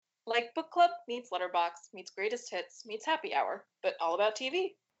like Book Club meets Letterboxd meets Greatest Hits meets Happy Hour, but all about TV.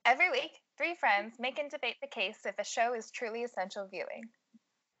 Every week, three friends make and debate the case if a show is truly essential viewing.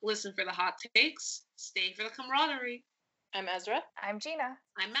 Listen for the hot takes, stay for the camaraderie. I'm Ezra. I'm Gina.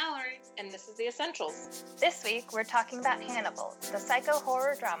 I'm Mallory. And this is The Essentials. This week, we're talking about Hannibal, the psycho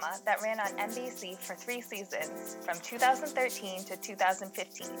horror drama that ran on NBC for 3 seasons, from 2013 to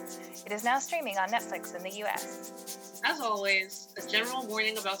 2015. It is now streaming on Netflix in the US. As always, a general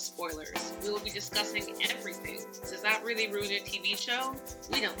warning about spoilers. We will be discussing everything. Does that really ruin a TV show?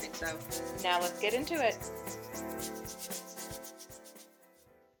 We don't think so. Now let's get into it.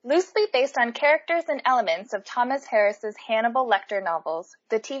 Loosely based on characters and elements of Thomas Harris's Hannibal Lecter novels,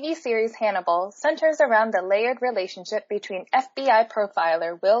 the TV series Hannibal centers around the layered relationship between FBI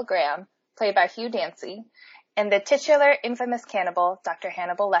profiler Will Graham, played by Hugh Dancy, and the titular infamous cannibal Dr.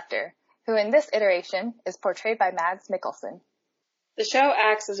 Hannibal Lecter, who in this iteration is portrayed by Mads Mikkelsen. The show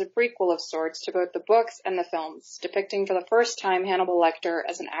acts as a prequel of sorts to both the books and the films, depicting for the first time Hannibal Lecter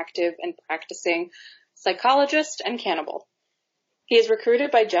as an active and practicing psychologist and cannibal. He is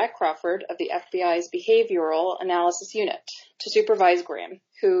recruited by Jack Crawford of the FBI's Behavioral Analysis Unit to supervise Graham,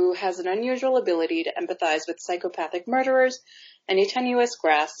 who has an unusual ability to empathize with psychopathic murderers and a tenuous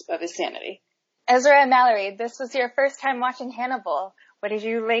grasp of his sanity. Ezra and Mallory, this was your first time watching Hannibal. What did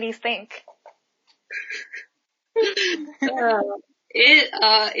you ladies think? It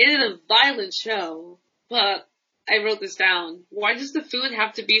is a violent show, but I wrote this down. Why does the food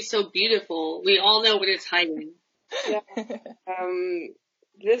have to be so beautiful? We all know what it's hiding. Yeah.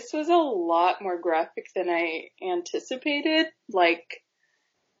 This was a lot more graphic than I anticipated. Like,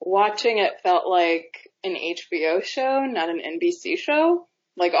 watching it felt like an HBO show, not an NBC show.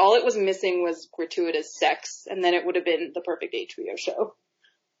 Like, all it was missing was gratuitous sex, and then it would have been the perfect HBO show.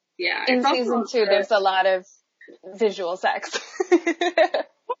 Yeah. In season 2, there's a lot of visual sex.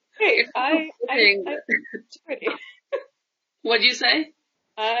 Hey, What'd you say?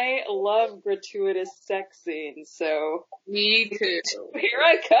 I love gratuitous sex scenes, so. Me too. Here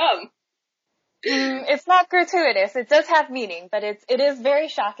I come. It's not gratuitous. It does have meaning, but it is very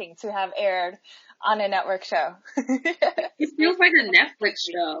shocking to have aired on a network show. It feels like a Netflix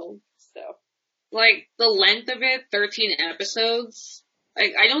show. So. Like, the length of it, 13 episodes.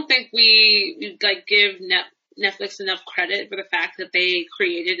 Like, I don't think we give Netflix enough credit for the fact that they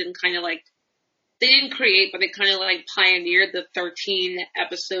created and kind of they didn't create, but they kind of pioneered the 13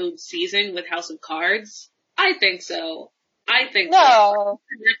 episode season with House of Cards. I think so. No,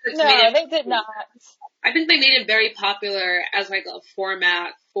 they did not. I think they made it very popular as a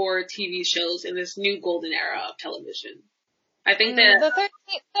format for TV shows in this new golden era of television. I think that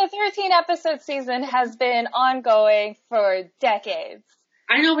the 13 episode season has been ongoing for decades.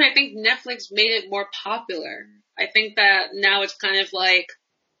 I know, but I think Netflix made it more popular. I think that now it's kind of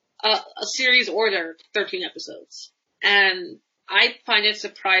a series order, 13 episodes. And I find it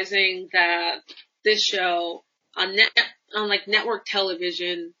surprising that this show on network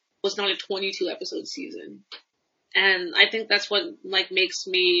television was not a 22 episode season. And I think that's what makes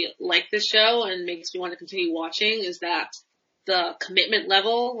me like this show and makes me want to continue watching, is that the commitment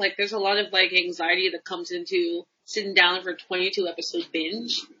level. There's a lot of anxiety that comes into sitting down for a 22 episode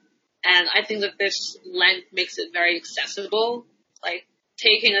binge. And I think that this length makes it very accessible.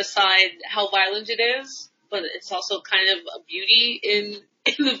 Taking aside how violent it is, but it's also kind of a beauty in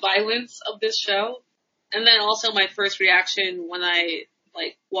the violence of this show. And then also my first reaction when I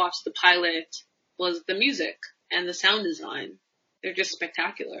watched the pilot was the music and the sound design. They're just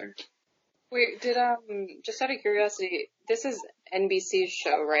spectacular. Wait, just out of curiosity, this is NBC's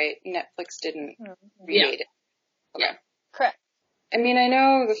show, right? Netflix didn't create it. Okay. Yeah. Correct. I mean, I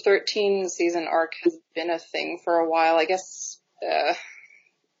know the 13 season arc has been a thing for a while. I guess,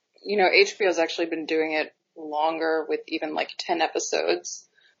 HBO's actually been doing it longer with even 10 episodes.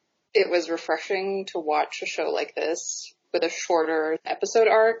 It was refreshing to watch a show like this with a shorter episode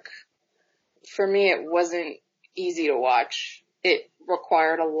arc. For me, it wasn't easy to watch. It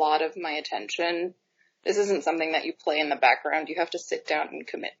required a lot of my attention. This isn't something that you play in the background. You have to sit down and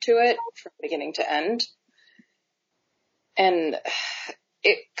commit to it from beginning to end. And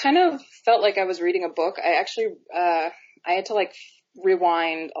it kind of felt like I was reading a book. I actually, I had to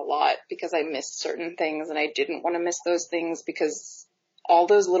rewind a lot because I missed certain things, and I didn't want to miss those things because all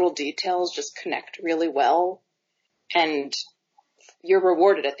those little details just connect really well, and you're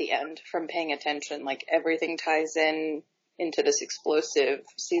rewarded at the end from paying attention. Everything ties into this explosive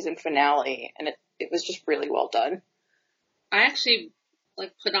season finale, and it was just really well done. I actually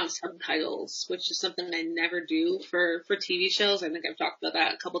put on subtitles, which is something I never do for TV shows. I think I've talked about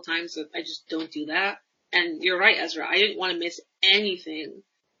that a couple times, but I just don't do that. And you're right, Ezra. I didn't want to miss anything.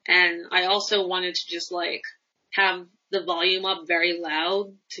 And I also wanted to just like have the volume up very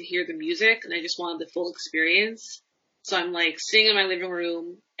loud to hear the music, and I just wanted the full experience. So I'm like sitting in my living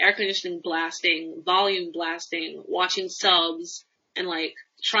room, air conditioning blasting, volume blasting, watching subs, and like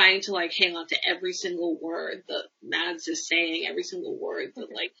trying to like hang on to every single word that Mads is saying, every single word that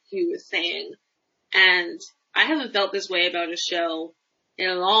like Hugh is saying. And I haven't felt this way about a show in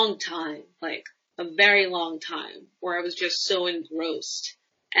a long time, like a very long time, where I was just so engrossed.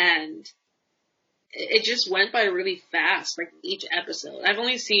 And it just went by really fast, like each episode. I've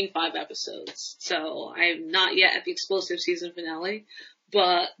only seen 5 episodes, so I'm not yet at the explosive season finale,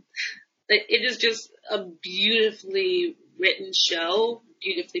 but it is just a beautifully written show,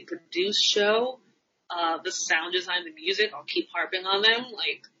 beautifully produced show. The sound design, the music, I'll keep harping on them.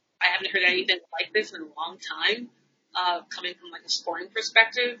 Like, I haven't heard anything like this in a long time, coming from like a scoring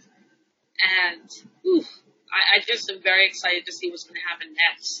perspective. And, oof, I just am very excited to see what's going to happen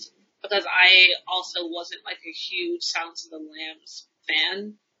next. Because I also wasn't like a huge Silence of the Lambs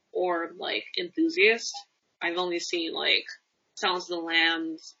fan or like enthusiast. I've only seen like Silence of the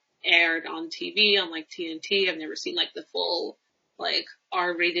Lambs aired on TV on like TNT. I've never seen like the full like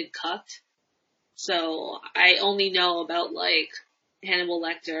R-rated cut. So I only know about like Hannibal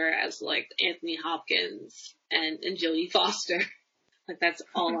Lecter as like Anthony Hopkins and Jodie Foster. Like that's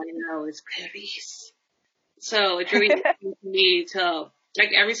all I know is Clarice. So it's really important for me to,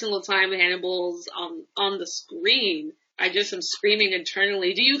 like every single time Hannibal's on the screen, I just am screaming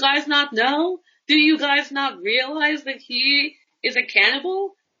internally, do you guys not know? Do you guys not realize that he is a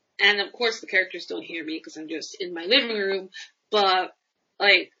cannibal? And of course the characters don't hear me because I'm just in my living room, but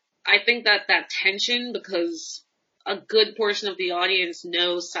like, I think that tension, because a good portion of the audience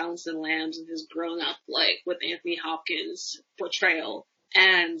knows Silence of the Lambs and has grown up like with Anthony Hopkins' portrayal.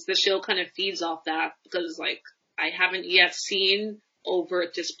 And the show kind of feeds off that because like I haven't yet seen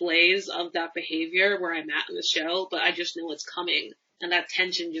overt displays of that behavior where I'm at in the show, but I just know it's coming. And that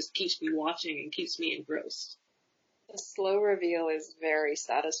tension just keeps me watching and keeps me engrossed. The slow reveal is very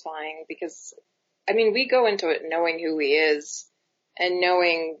satisfying because, I mean, we go into it knowing who he is and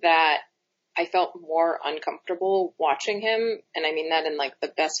knowing that I felt more uncomfortable watching him. And I mean that in like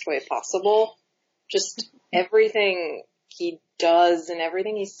the best way possible. Just everything he does and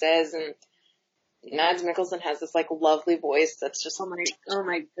everything he says, and Mads Mikkelsen has this like lovely voice that's just oh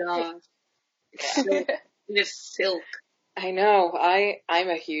my god, silk. This silk. I know. I'm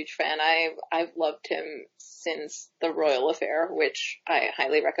a huge fan. I've loved him since The Royal Affair, which I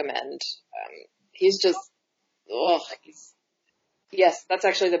highly recommend. He's just yes, that's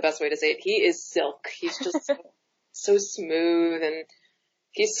actually the best way to say it. He is silk. He's just so smooth, and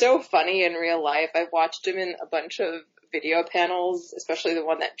he's so funny in real life. I've watched him in a bunch of video panels, especially the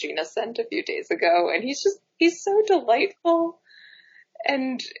one that Gina sent a few days ago, and he's so delightful,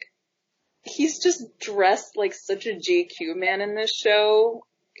 and he's just dressed like such a GQ man in this show.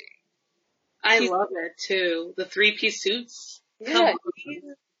 I love it too. The 3-piece suits. Yeah,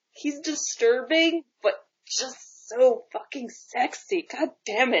 he's disturbing, but just so fucking sexy. God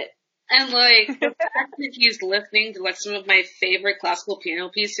damn it. And like, the fact that he's listening to like some of my favorite classical piano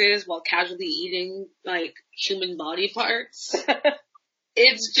pieces while casually eating like human body parts,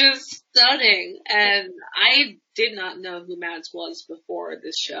 it's just stunning. And I did not know who Mads was before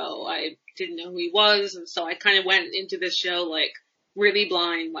this show. I didn't know who he was, and so I kind of went into this show like really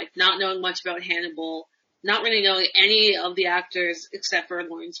blind, like not knowing much about Hannibal, not really knowing any of the actors except for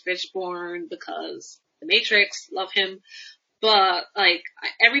Lawrence Fishburne because The Matrix, love him. But, like,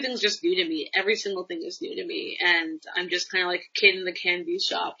 everything's just new to me. Every single thing is new to me. And I'm just kind of like a kid in the candy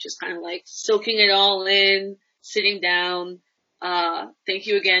shop, just kind of like soaking it all in, sitting down. Thank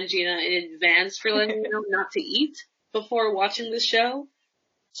you again, Gina, in advance for letting me know not to eat before watching this show.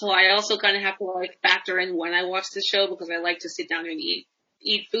 So I also kind of have to like factor in when I watch the show because I like to sit down and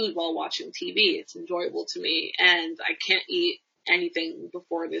eat food while watching TV. It's enjoyable to me. And I can't eat anything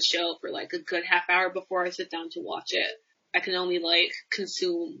before this show for like a good half hour before I sit down to watch it. I can only like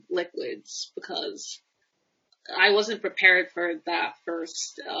consume liquids because I wasn't prepared for that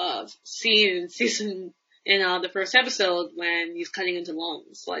first scene in the first episode when he's cutting into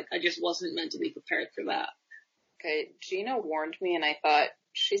lungs. Like I just wasn't meant to be prepared for that. Okay, Gina warned me and I thought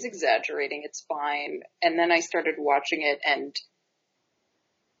she's exaggerating, it's fine. And then I started watching it and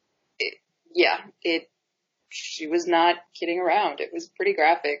she was not kidding around. It was pretty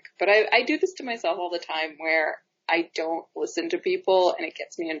graphic. But I do this to myself all the time where I don't listen to people and it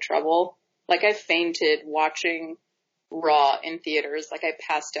gets me in trouble. Like I fainted watching Raw in theaters. Like I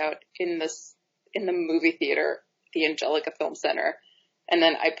passed out in the movie theater, the Angelica Film Center. And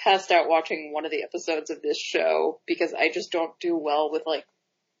then I passed out watching one of the episodes of this show because I just don't do well with like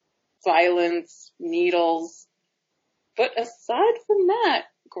violence, needles. But aside from that,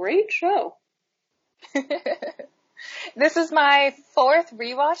 great show. This is my fourth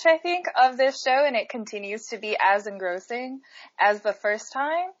rewatch, I think, of this show, and it continues to be as engrossing as the first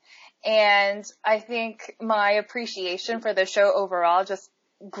time. And I think my appreciation for the show overall just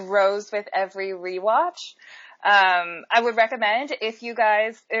grows with every rewatch. I would recommend if you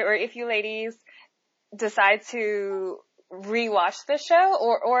guys, or if you ladies decide to rewatch the show,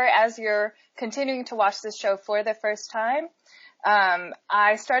 or as you're continuing to watch this show for the first time,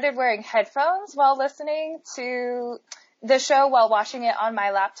 I started wearing headphones while listening to the show while watching it on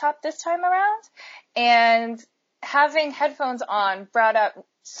my laptop this time around. And having headphones on brought up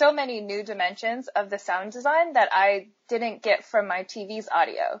so many new dimensions of the sound design that I didn't get from my TV's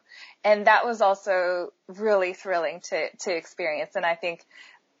audio. And that was also really thrilling to experience. And I think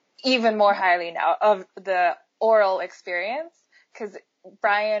even more highly now of the oral experience, because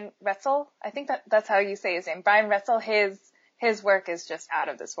Brian Retzel, I think that's how you say his name, Brian Retzel, his work is just out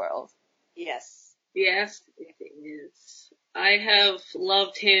of this world. Yes. Yes, it is. I have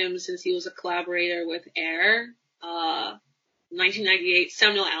loved him since he was a collaborator with Air, 1998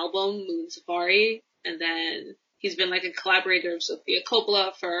 seminal album, Moon Safari, and then he's been like a collaborator of Sofia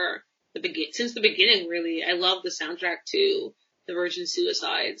Coppola since the beginning, really. I love the soundtrack to The Virgin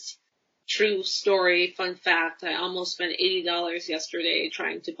Suicides. True story, fun fact, I almost spent $80 yesterday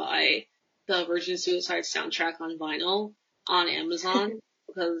trying to buy the Virgin Suicides soundtrack on vinyl on Amazon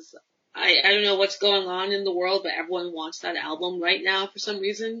because I don't know what's going on in the world, but everyone wants that album right now for some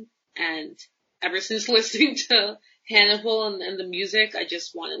reason. And ever since listening to Hannibal and the music, I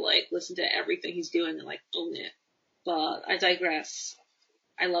just want to like listen to everything he's doing and like own it. But I digress.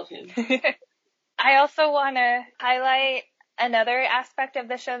 I love him. I also want to highlight another aspect of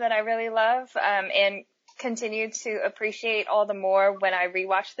the show that I really love, and continue to appreciate all the more when I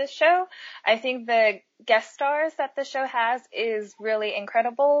rewatch this show. I think the guest stars that the show has is really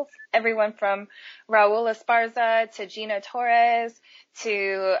incredible. Everyone from Raul Esparza to Gina Torres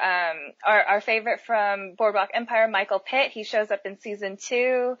to our favorite from Boardwalk Empire, Michael Pitt. He shows up in season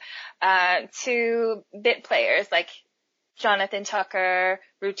 2. To bit players like Jonathan Tucker,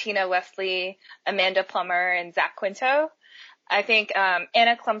 Rutina Wesley, Amanda Plummer, and Zach Quinto. I think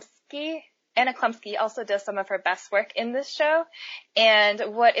Anna Klumsky also does some of her best work in this show. And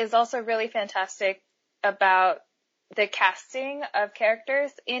what is also really fantastic about the casting of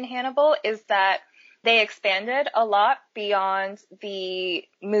characters in Hannibal is that they expanded a lot beyond the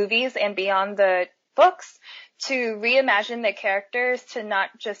movies and beyond the books to reimagine the characters to not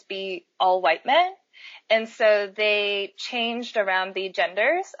just be all white men. And so they changed around the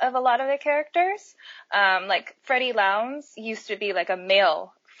genders of a lot of the characters. Like Freddie Lowndes used to be like a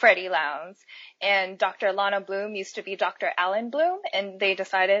male Freddie Lowndes, and Dr. Lana Bloom used to be Dr. Alan Bloom, and they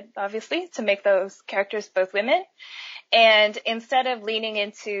decided, obviously, to make those characters both women. And instead of leaning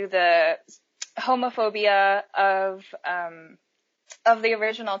into the homophobia of the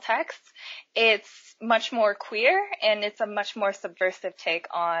original text, it's much more queer, and it's a much more subversive take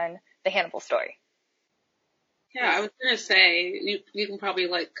on the Hannibal story. Yeah, I was gonna say, you can probably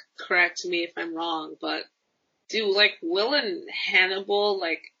like correct me if I'm wrong, but do like Will and Hannibal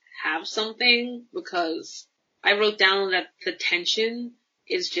like have something? Because I wrote down that the tension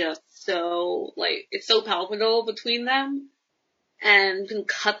is just so like, it's so palpable between them, and you can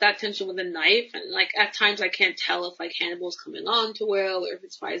cut that tension with a knife, and like at times I can't tell if like Hannibal's coming on to Will or if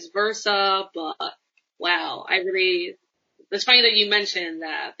it's vice versa, but wow, it's funny that you mentioned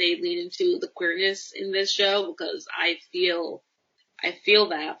that they lean into the queerness in this show, because I feel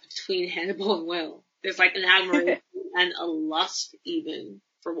that between Hannibal and Will. There's like an admiration and a lust even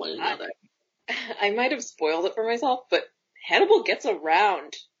for one another. I might have spoiled it for myself, but Hannibal gets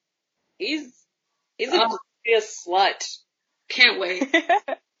around. He's a glorious slut. Can't wait.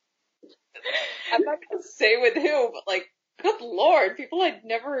 I'm not gonna say with who, but like, good lord, people I'd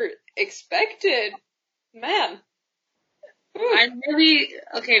never expected. Man. I'm really,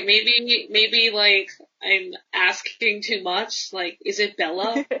 okay, maybe like I'm asking too much. Like, is it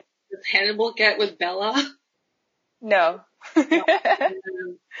Bella? Does Hannibal get with Bella? No.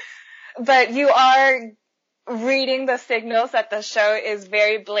 But you are reading the signals that the show is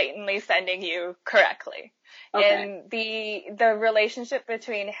very blatantly sending you correctly. Okay. And the relationship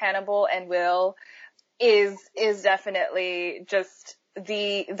between Hannibal and Will is definitely just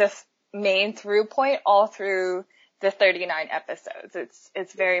the main through point all through the 39 episodes.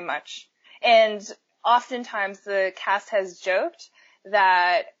 It's very much, and oftentimes the cast has joked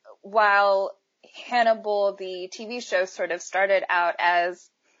that while Hannibal, the TV show, sort of started out as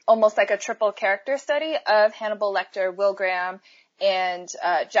almost like a triple character study of Hannibal Lecter, Will Graham, and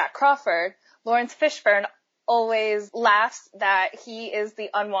Jack Crawford, Lawrence Fishburne always laughs that he is the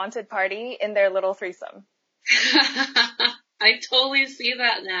unwanted party in their little threesome. I totally see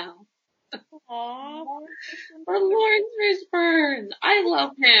that now. Aww. For Lawrence Fishburne. I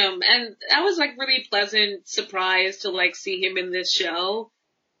love him. And that was like really pleasant surprise to like see him in this show.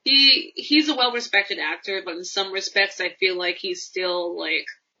 He's a well-respected actor, but in some respects I feel like he's still like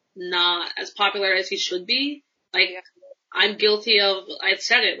not as popular as he should be. Like, I'm guilty of, I've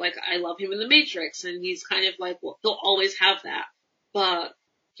said it, like, I love him in The Matrix, and he's kind of like, well, he'll always have that. But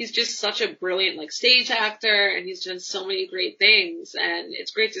he's just such a brilliant, like, stage actor, and he's done so many great things, and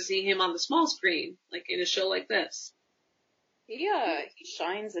it's great to see him on the small screen, like, in a show like this. He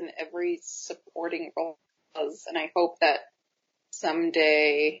shines in every supporting role, and I hope that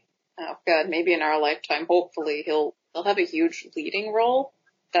someday, oh god, maybe in our lifetime, hopefully he'll have a huge leading role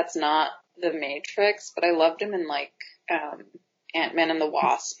that's not The Matrix, but I loved him in, like, Ant-Man and the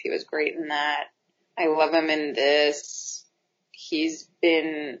Wasp. He was great in that. I love him in this. He's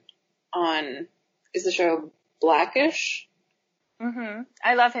been on, is the show Blackish? Mm-hmm.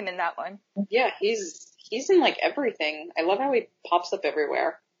 I love him in that one. Yeah, he's in, like, everything. I love how he pops up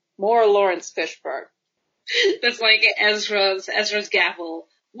everywhere. More Lawrence Fishburne. That's like Ezra's gavel.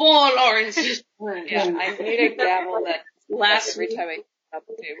 More Lawrence Fishburne. Yeah, I need a gavel that last every time I get up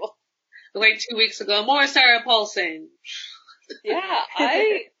the table. Like 2 weeks ago, more Sarah Paulson. Yeah,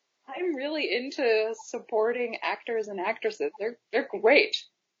 I'm really into supporting actors and actresses. They're great.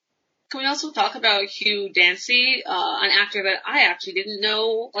 Can we also talk about Hugh Dancy, an actor that I actually didn't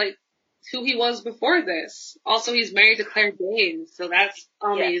know, like, who he was before this. Also, he's married to Claire Danes, so that's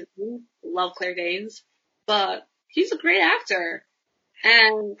amazing. Yeah. Love Claire Danes. But he's a great actor.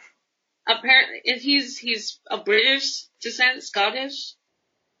 And apparently, he's of British descent, Scottish.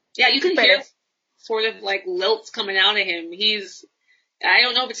 Yeah, you can hear sort of like lilts coming out of him. I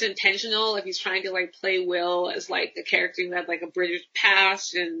don't know if it's intentional, if he's trying to like play Will as like a character who had like a British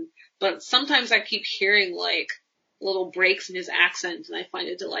past, but sometimes I keep hearing like little breaks in his accent and I find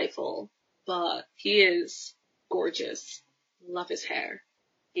it delightful. But he is gorgeous. Love his hair.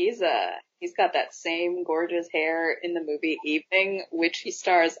 He's got that same gorgeous hair in the movie Evening, which he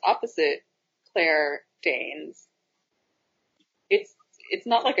stars opposite Claire Danes. It's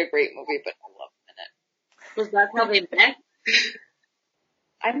not like a great movie, but I love him in it. Was that how they met?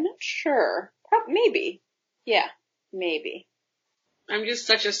 I'm not sure. Maybe. Yeah, maybe. I'm just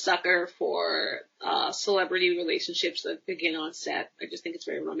such a sucker for celebrity relationships that begin on set. I just think it's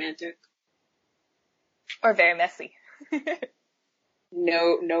very romantic. Or very messy.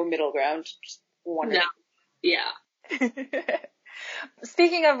 No middle ground. Just wonderful. No. Yeah.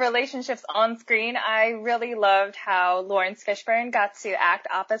 Speaking of relationships on screen, I really loved how Lawrence Fishburne got to act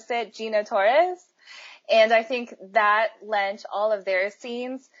opposite Gina Torres. And I think that lent all of their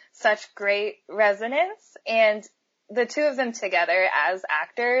scenes such great resonance. And the two of them together as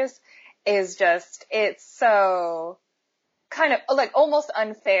actors is just, it's so kind of like almost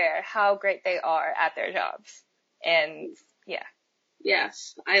unfair how great they are at their jobs. And yeah.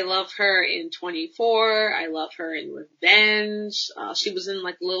 Yes, I love her in 24. I love her in Revenge. She was in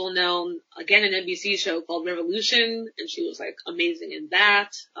like little known, again, an NBC show called Revolution, and she was like amazing in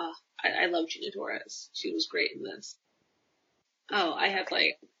that. I love Gina Torres. She was great in this. Oh, I had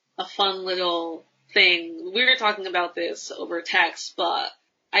like a fun little thing. We were talking about this over text, but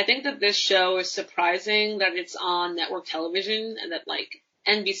I think that this show is surprising that it's on network television and that like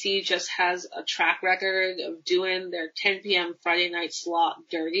NBC just has a track record of doing their 10 p.m. Friday night slot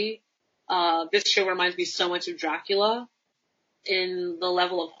dirty. This show reminds me so much of Dracula in the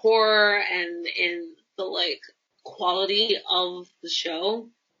level of horror and in the like quality of the show.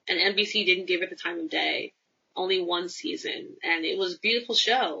 And NBC didn't give it the time of day. Only one season. And it was a beautiful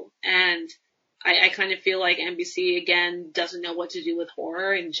show. And I kind of feel like NBC again doesn't know what to do with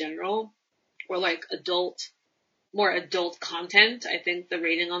horror in general or like more adult content. I think the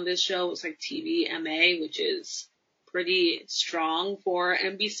rating on this show was like TV MA, which is pretty strong for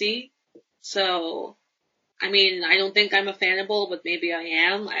NBC. So, I mean, I don't think I'm a Hannibal, but maybe I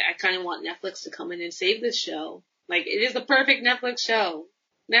am. I kind of want Netflix to come in and save this show. Like, it is the perfect Netflix show.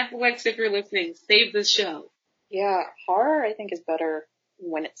 Netflix, if you're listening, save this show. Yeah, horror I think is better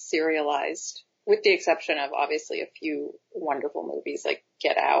when it's serialized, with the exception of obviously a few wonderful movies like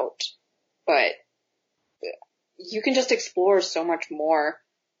Get Out. But you can just explore so much more.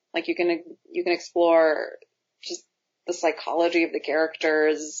 Like you can explore just the psychology of the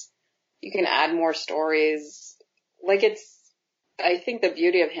characters. You can add more stories. Like I think the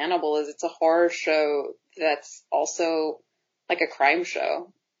beauty of Hannibal is it's a horror show that's also like a crime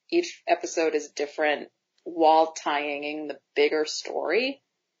show. Each episode is different while tying the bigger story.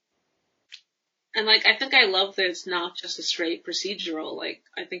 And, like, I think I love that it's not just a straight procedural. Like,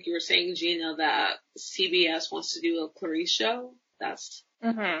 I think you were saying, Gina, that CBS wants to do a Clarice show. That's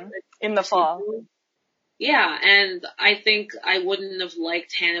in the fall. Yeah, and I think I wouldn't have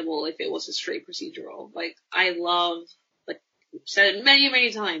liked Hannibal if it was a straight procedural. Like, I love, like, said it many,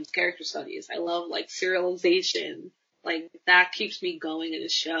 many times, character studies. I love, like, serialization. Like, that keeps me going in a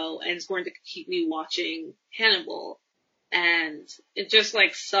show, and it's going to keep me watching Hannibal. And it just,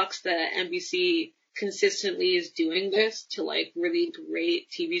 like, sucks that NBC consistently is doing this to, like, really great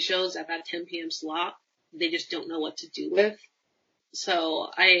TV shows at that 10 p.m. slot. They just don't know what to do with. So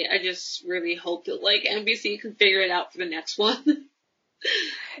I just really hope that, like, NBC can figure it out for the next one.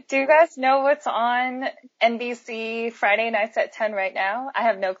 Do you guys know what's on NBC Friday nights at 10 right now? I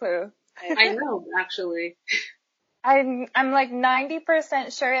have no clue. I know, actually. I'm like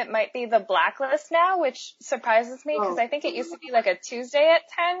 90% sure it might be The Blacklist now, which surprises me because I think it used to be like a Tuesday at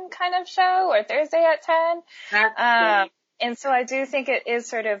 10 kind of show or Thursday at 10. And so I do think it is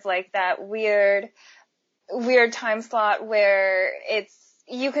sort of like that weird time slot where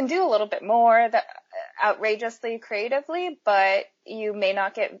you can do a little bit more that outrageously creatively, but you may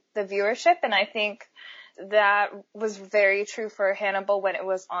not get the viewership. And I think that was very true for Hannibal when it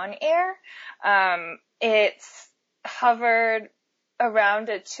was on air. It's hovered around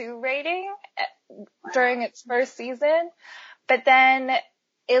a 2 rating during its first season, but then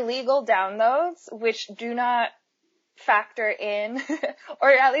illegal downloads, which do not factor in,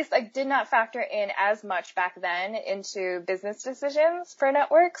 or at least like did not factor in as much back then into business decisions for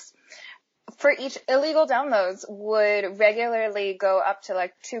networks, for each illegal downloads would regularly go up to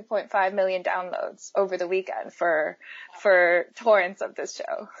like 2.5 million downloads over the weekend for torrents of this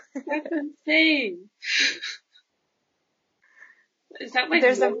show. That's insane. Is that like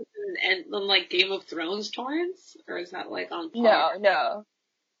like Game of Thrones torrents, or is that like on par? No.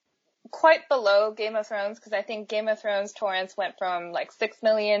 Quite below Game of Thrones, because I think Game of Thrones torrents went from like 6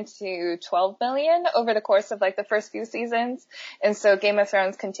 million to 12 million over the course of like the first few seasons. And so Game of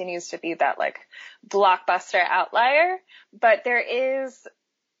Thrones continues to be that like blockbuster outlier. But there is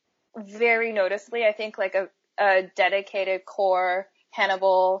very noticeably, I think, like a dedicated core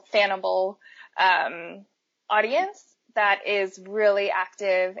Hannibal audience that is really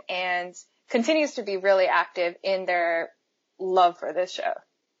active and continues to be really active in their love for this show.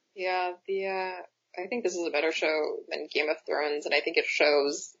 Yeah, I think this is a better show than Game of Thrones, and I think it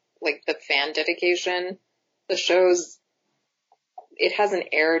shows, like, the fan dedication. The show's, it hasn't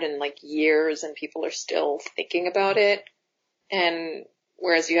aired in, like, years, and people are still thinking about it. And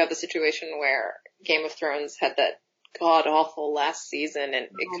whereas you have the situation where Game of Thrones had that god-awful last season, and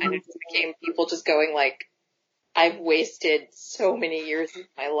it kind of just became people just going, like, I've wasted so many years of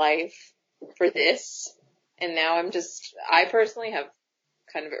my life for this, and now I personally have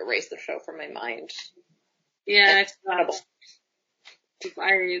kind of erase the show from my mind. Yeah, it's incredible.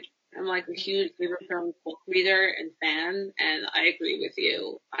 I'm like a huge Game of Thrones book reader and fan, and I agree with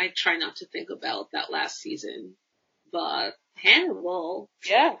you. I try not to think about that last season. But Hannibal.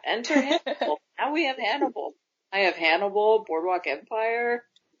 Yeah, enter Hannibal. Now we have Hannibal. I have Hannibal, Boardwalk Empire.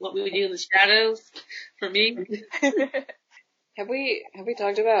 What We Do in the Shadows, for me. Have we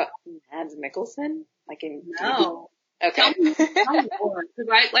talked about Mads Mikkelsen? No. Okay. Tell me more.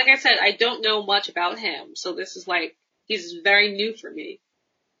 Because like I said, I don't know much about him, so this is like, he's very new for me.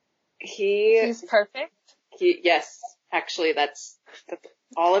 He's perfect. Yes, actually, that's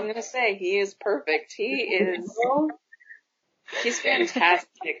all I'm gonna say. He is perfect. He's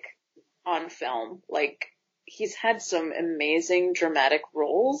fantastic on film. Like, he's had some amazing dramatic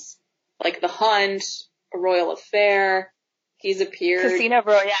roles, like The Hunt, A Royal Affair. He's appeared. Casino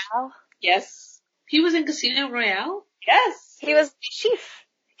Royale. Yes. He was in Casino Royale? Yes. He was chief.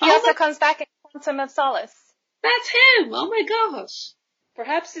 He also comes back in Quantum of Solace. That's him! Oh my gosh.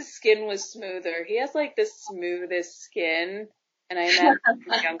 Perhaps his skin was smoother. He has like the smoothest skin, and I imagine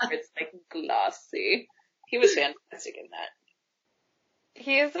younger it's like glossy. He was fantastic in that.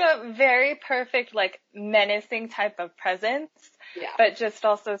 He is a very perfect, like, menacing type of presence, but just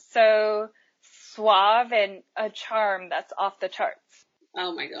also so suave and a charm that's off the charts.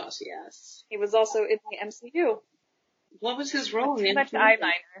 Oh my gosh, yes. He was also in the MCU. What was his role in the MCU? Too much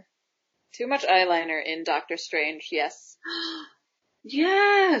eyeliner. Too much eyeliner in Doctor Strange, yes.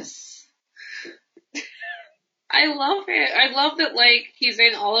 Yes! I love it. I love that, like, he's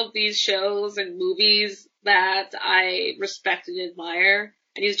in all of these shows and movies that I respect and admire,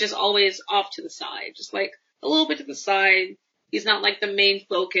 and he's just always off to the side, just like a little bit to the side. He's not like the main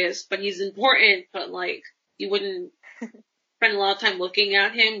focus, but he's important, but like, you wouldn't spend a lot of time looking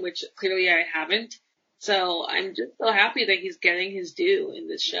at him, which clearly I haven't. So I'm just so happy that he's getting his due in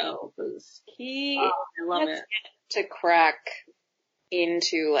this show because I love it. To crack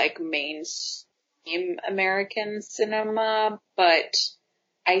into like mainstream American cinema, but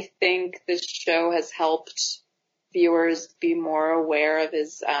I think this show has helped viewers be more aware of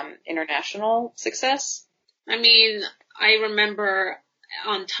his international success. I mean, I remember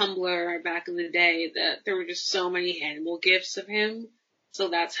on Tumblr back in the day that there were just so many Hannibal gifs of him. So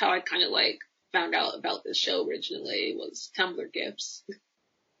that's how I kind of like found out about this show originally, was Tumblr gifs.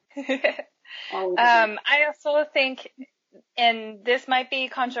 I also think, and this might be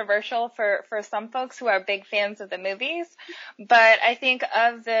controversial for some folks who are big fans of the movies, but I think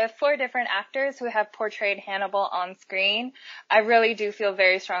of the 4 different actors who have portrayed Hannibal on screen, I really do feel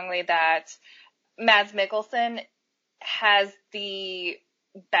very strongly that Mads Mikkelsen has the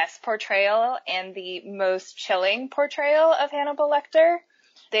best portrayal and the most chilling portrayal of Hannibal Lecter.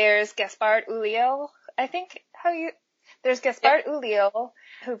 There's Gaspard Ulliel, there's Gaspard Ulliel,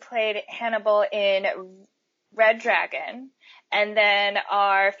 who played Hannibal in Red Dragon. And then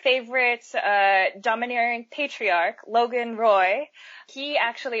our favorite domineering patriarch, Logan Roy, he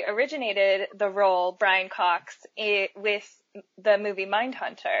actually originated the role, Brian Cox, with the movie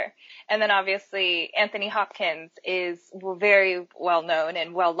Mindhunter. And then obviously Anthony Hopkins is very well known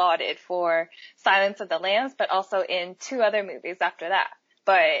and well lauded for Silence of the Lambs, but also in 2 other movies after that.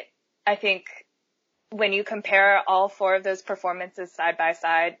 But I think when you compare all 4 of those performances side by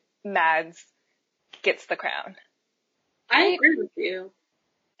side, Mads gets the crown. I agree with you.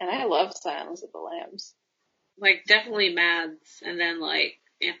 And I love Silence of the Lambs. Like, definitely Mads, and then, like,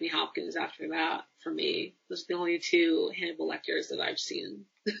 Anthony Hopkins after that, for me. Those are the only 2 Hannibal Lecters that I've seen.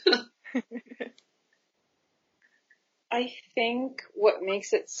 I think what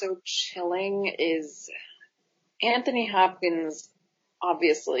makes it so chilling is Anthony Hopkins,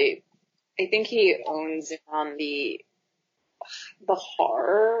 obviously, I think he owns on the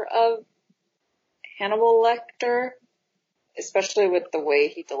horror of Hannibal Lecter, especially with the way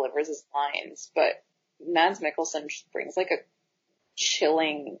he delivers his lines, but Mads Mikkelsen just brings like a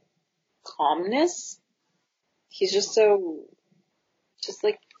chilling calmness. He's just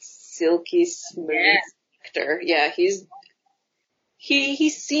like silky smooth actor. Yeah, he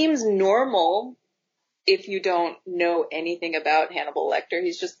seems normal if you don't know anything about Hannibal Lecter.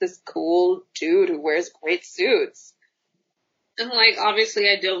 He's just this cool dude who wears great suits. And, like, obviously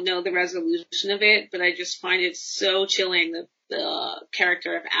I don't know the resolution of it, but I just find it so chilling that the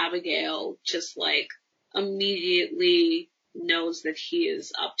character of Abigail just, like, immediately knows that he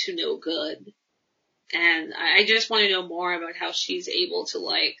is up to no good. And I just want to know more about how she's able to,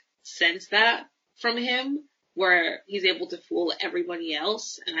 like, sense that from him, where he's able to fool everybody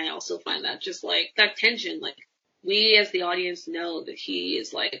else. And I also find that just, like, that tension, like, we as the audience know that he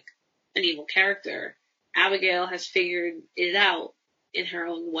is, like, an evil character. Abigail has figured it out in her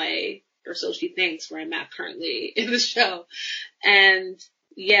own way, or so she thinks, where I'm at currently in the show. And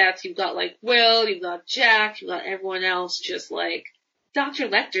yes, you've got like Will, you've got Jack, you've got everyone else just like, Dr.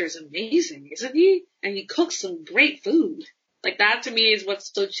 Lecter is amazing, isn't he? And he cooks some great food. Like, that to me is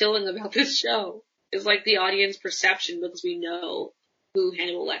what's so chilling about this show, is like the audience perception, because we know who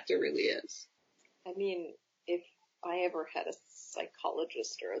Hannibal Lecter really is. I mean, if I ever had a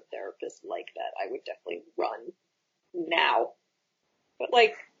psychologist or a therapist like that, I would definitely run now. But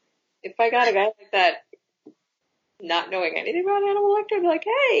like, if I got a guy like that, not knowing anything about Hannibal Lecter, I'd be like,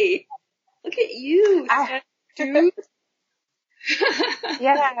 hey, look at you, dude.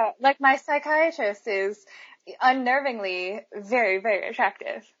 Yeah, like my psychiatrist is unnervingly very, very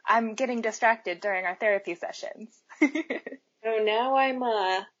attractive. I'm getting distracted during our therapy sessions. So now I'm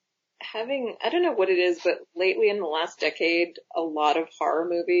I don't know what it is, but lately in the last decade, a lot of horror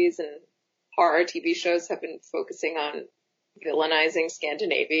movies and horror TV shows have been focusing on villainizing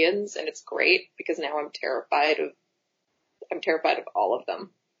Scandinavians, and it's great because now I'm terrified of all of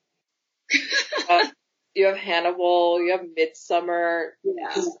them. You have Hannibal, you have Midsummer.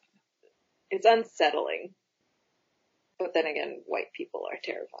 Yeah. It's unsettling. But then again, white people are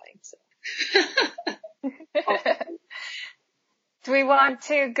terrifying, so. Do we want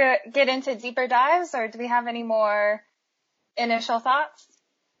to get into deeper dives, or do we have any more initial thoughts?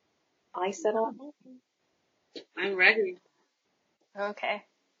 I said all. I'm ready. Okay.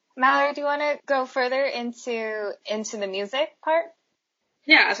 Mallory, do you want to go further into the music part?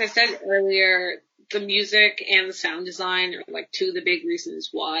 Yeah, as I said earlier, the music and the sound design are like 2 of the big reasons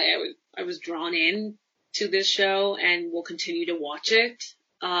why I was drawn in to this show and will continue to watch it.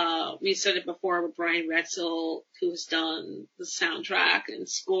 We said it before with Brian Retzel, who has done the soundtrack and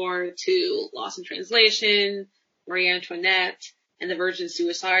score to Lost in Translation, Marie Antoinette, and the Virgin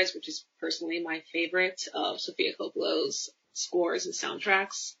Suicides, which is personally my favorite of Sofia Coppola's scores and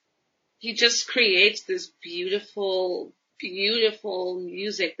soundtracks. He just creates this beautiful, beautiful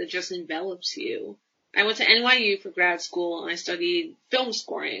music that just envelops you. I went to NYU for grad school and I studied film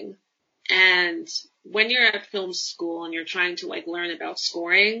scoring. And when you're at film school and you're trying to like learn about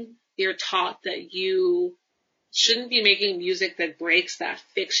scoring, you're taught that you shouldn't be making music that breaks that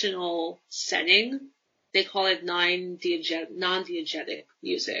fictional setting. They call it non-diegetic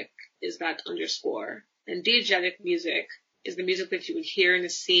music, is that underscore. And diegetic music is the music that you would hear in a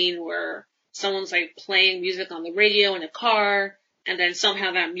scene where someone's like playing music on the radio in a car, and then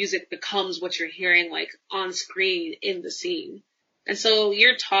somehow that music becomes what you're hearing like on screen in the scene. And so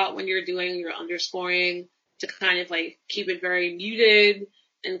you're taught when you're doing your underscoring to kind of like keep it very muted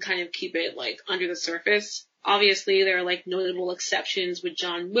and kind of keep it like under the surface. Obviously, there are like notable exceptions with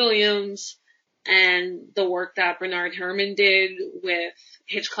John Williams and the work that Bernard Herrmann did with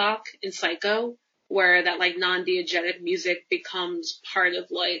Hitchcock in Psycho, where that like non-diegetic music becomes part of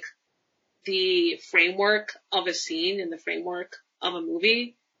like the framework of a scene and the framework of a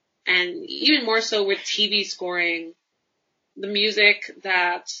movie. And even more so with TV scoring, the music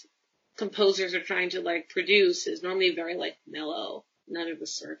that composers are trying to like produce is normally very like mellow, none of the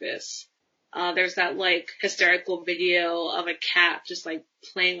surface. There's that like hysterical video of a cat just like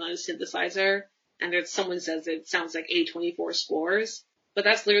playing on a synthesizer, and there's someone says it sounds like A24 scores, but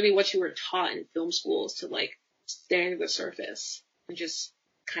that's literally what you were taught in film schools, to like stay under the surface and just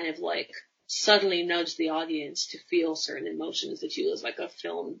kind of like subtly nudge the audience to feel certain emotions that you as like a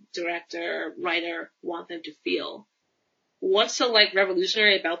film director, writer want them to feel. What's so like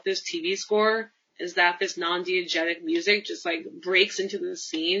revolutionary about this TV score is that this non-diegetic music just like breaks into the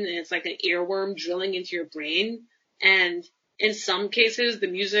scene, and it's like an earworm drilling into your brain. And in some cases, the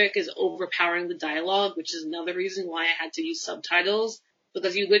music is overpowering the dialogue, which is another reason why I had to use subtitles,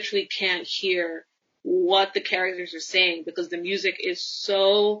 because you literally can't hear what the characters are saying because the music is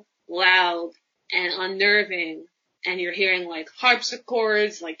so loud and unnerving, and you're hearing like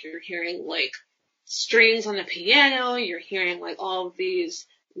harpsichords, like you're hearing like strings on the piano, you're hearing like all of these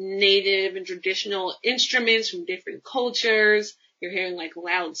native and traditional instruments from different cultures, you're hearing like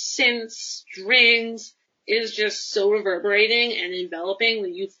loud synths, strings. It is just so reverberating and enveloping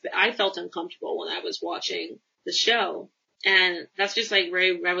that I felt uncomfortable when I was watching the show. And that's just like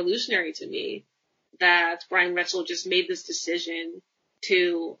very revolutionary to me, that Brian Retzel just made this decision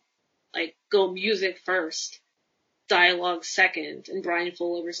to like go music first, dialogue second, and Brian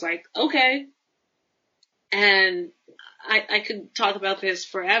Fuller was like, okay. And I could talk about this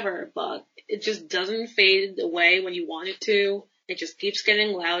forever, but it just doesn't fade away when you want it to. It just keeps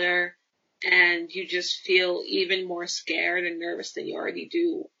getting louder, and you just feel even more scared and nervous than you already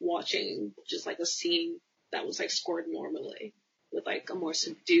do watching just like a scene that was like scored normally with like a more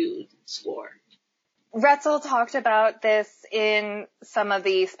subdued score. Retzel talked about this in some of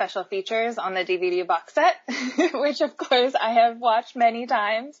the special features on the DVD box set, which of course I have watched many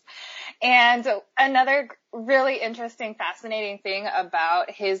times. And another really interesting, fascinating thing about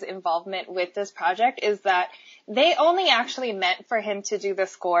his involvement with this project is that they only actually meant for him to do the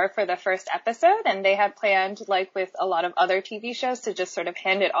score for the first episode, and they had planned, like with a lot of other TV shows, to just sort of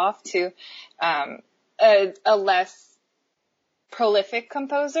hand it off to a less prolific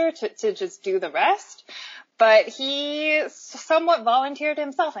composer to just do the rest. But he somewhat volunteered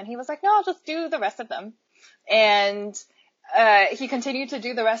himself, and he was like, no, I'll just do the rest of them. And he continued to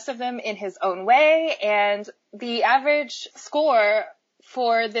do the rest of them in his own way, and the average score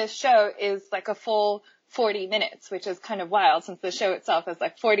for this show is like a full 40 minutes, which is kind of wild since the show itself is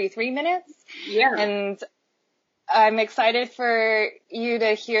like 43 minutes. Yeah. And I'm excited for you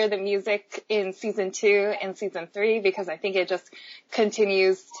to hear the music in season 2 and season 3, because I think it just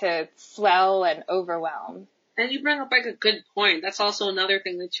continues to swell and overwhelm. And you bring up like a good point. That's also another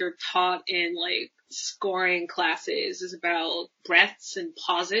thing that you're taught in like scoring classes, is about breaths and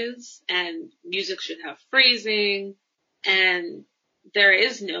pauses, and music should have phrasing, and there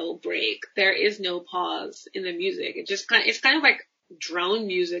is no break. There is no pause in the music. It's kind of like drone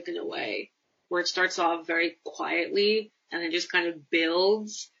music in a way, where it starts off very quietly and then just kind of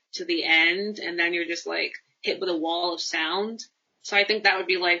builds to the end, and then you're just like hit with a wall of sound. So I think that would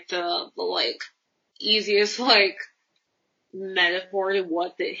be like the like easiest like metaphor to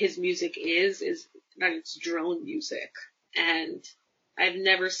what his music is that it's drone music. And I've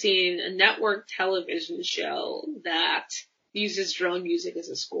never seen a network television show that uses drone music as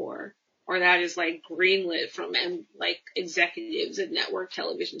a score, or that is like greenlit from like executives at network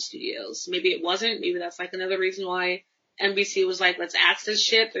television studios. Maybe it wasn't. Maybe that's like another reason why NBC was like, let's axe this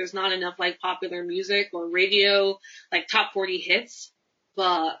shit. There's not enough like popular music or radio, like top 40 hits.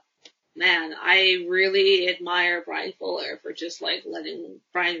 But man, I really admire Brian Fuller for just like letting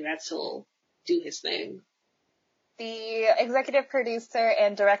Brian Retzel do his thing. The executive producer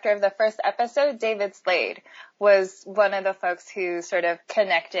and director of the first episode, David Slade, was one of the folks who sort of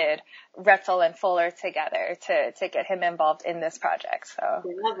connected Retzel and Fuller together to get him involved in this project. So,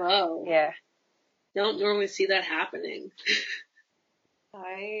 bravo. Yeah. Don't normally see that happening.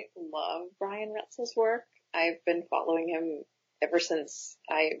 I love Brian Retzel's work. I've been following him ever since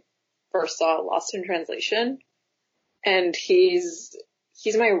I first saw Lost in Translation. And he's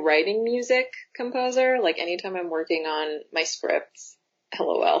my writing music composer. Like anytime I'm working on my scripts,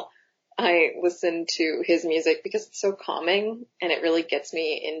 LOL, I listen to his music because it's so calming and it really gets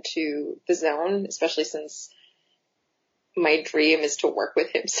me into the zone, especially since my dream is to work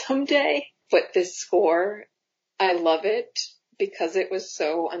with him someday. But this score, I love it because it was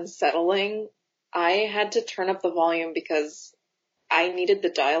so unsettling. I had to turn up the volume because I needed the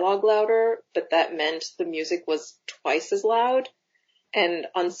dialogue louder, but that meant the music was twice as loud. And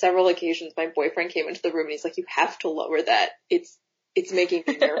on several occasions, my boyfriend came into the room and he's like, you have to lower that. It's making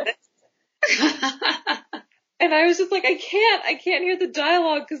me nervous. And I was just like, I can't hear the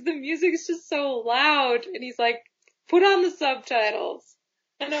dialogue because the music is just so loud. And he's like, put on the subtitles.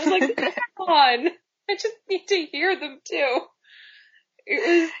 And I was like, come on. I just need to hear them too.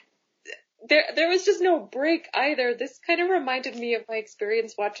 It was, there was just no break either. This kind of reminded me of my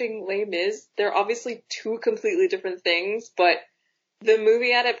experience watching Les Mis. They're obviously two completely different things, but the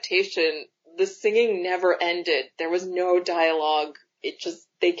movie adaptation, the singing never ended. There was no dialogue.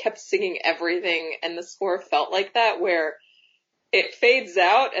 They kept singing everything, and the score felt like that, where it fades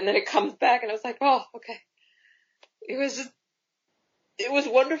out and then it comes back, and I was like, oh, okay. It was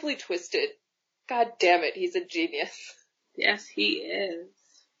wonderfully twisted. God damn it, he's a genius. Yes, he is.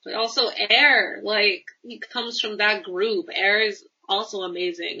 But also Air, like, he comes from that group. Air is also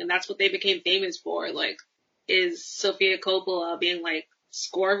amazing, and that's what they became famous for, like, is Sofia Coppola being like,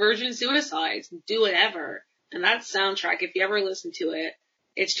 score Virgin Suicides, do whatever. And that soundtrack, if you ever listen to it,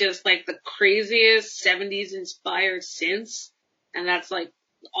 it's just like the craziest 70s inspired synths. And that's like,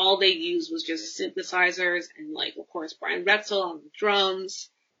 all they used was just synthesizers and like, of course, Brian Retzel on the drums.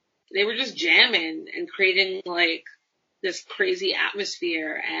 They were just jamming and creating like this crazy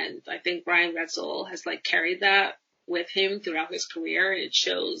atmosphere. And I think Brian Retzel has like carried that with him throughout his career, and it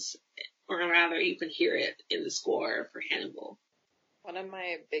shows, or rather you can hear it in the score for Hannibal. One of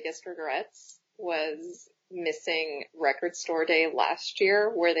my biggest regrets was missing Record Store Day last year,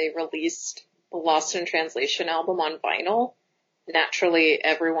 where they released the Lost in Translation album on vinyl. Naturally,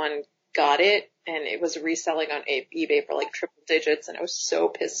 everyone got it, and it was reselling on eBay for like triple digits, and I was so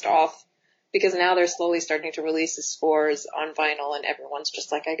pissed off because now they're slowly starting to release the scores on vinyl, and everyone's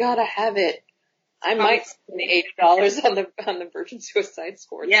just like, I gotta have it. I might spend the $80 on the Virgin Suicide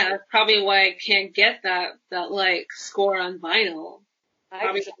score. Yeah, that's probably why I can't get that like score on vinyl.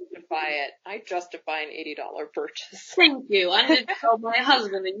 I justify it. I justify an $80 purchase. Thank you. I didn't tell my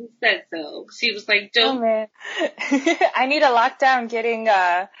husband that you said so. Cause he was like, don't. Oh man. I need to lock down getting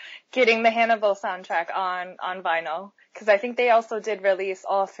the Hannibal soundtrack on vinyl. Cause I think they also did release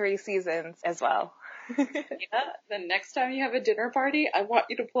all 3 seasons as well. Yeah, the next time you have a dinner party, I want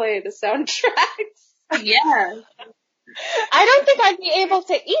you to play the soundtracks. Yeah. I don't think I'd be able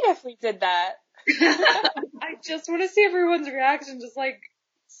to eat if we did that. I just want to see everyone's reaction, just like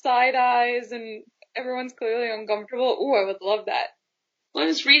side eyes, and everyone's clearly uncomfortable. Ooh, I would love that. Well, I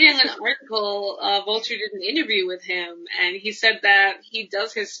was reading an article, Vulture did an interview with him, and he said that he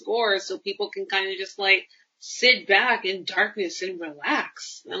does his scores so people can kind of just like sit back in darkness and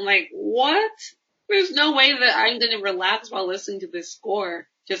relax. I'm like, what? There's no way that I'm going to relax while listening to this score,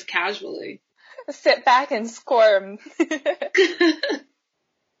 just casually. Sit back and squirm.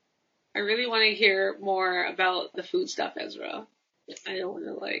 I really want to hear more about the food stuff, Ezra. I don't want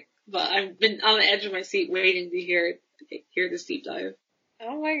to but I've been on the edge of my seat waiting to hear this deep dive.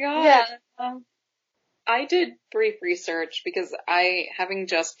 Oh my god. Yeah. I did brief research because having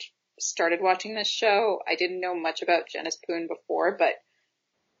just started watching this show, I didn't know much about Janice Poon before, but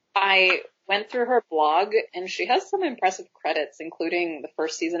I went through her blog and she has some impressive credits, including the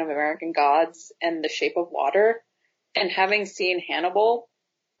first season of American Gods and The Shape of Water. And having seen Hannibal,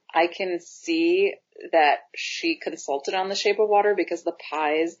 I can see that she consulted on The Shape of Water because the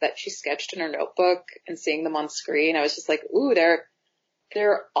pies that she sketched in her notebook and seeing them on screen, I was just like, ooh,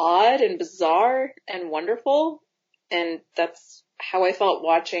 they're odd and bizarre and wonderful. And that's how I felt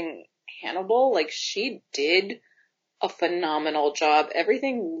watching Hannibal. Like, she did a phenomenal job.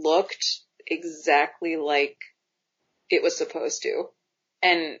 Everything looked exactly like it was supposed to.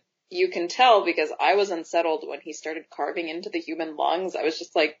 And you can tell because I was unsettled when he started carving into the human lungs. I was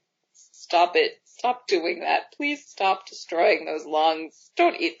just like, stop it. Stop doing that. Please stop destroying those lungs.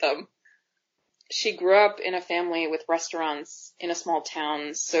 Don't eat them. She grew up in a family with restaurants in a small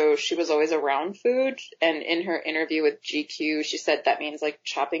town, so she was always around food. And in her interview with GQ, she said that means like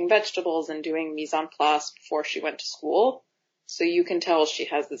chopping vegetables and doing mise en place before she went to school. So you can tell she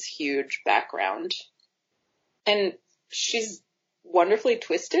has this huge background. And she's wonderfully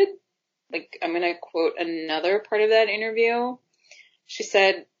twisted. Like, I'm going to quote another part of that interview. She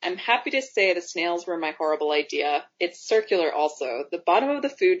said, "I'm happy to say the snails were my horrible idea. It's circular also. The bottom of the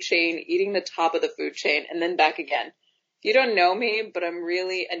food chain, eating the top of the food chain, and then back again. You don't know me, but I'm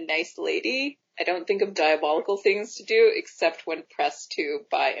really a nice lady. I don't think of diabolical things to do except when pressed to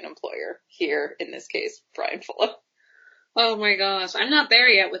by an employer." Here, in this case, Brian Fuller. Oh my gosh. I'm not there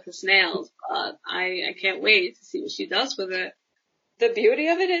yet with the snails, but I can't wait to see what she does with it. The beauty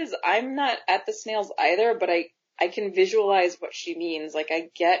of it is I'm not at the snails either, but I can visualize what she means. Like, I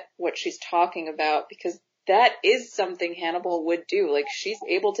get what she's talking about because that is something Hannibal would do. Like, she's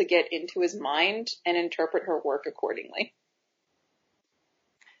able to get into his mind and interpret her work accordingly.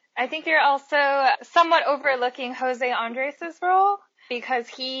 I think you're also somewhat overlooking Jose Andres' role because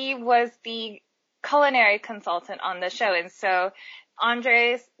he was the culinary consultant on the show. And so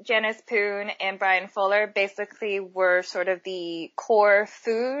Andres, Janice Poon, and Brian Fuller basically were sort of the core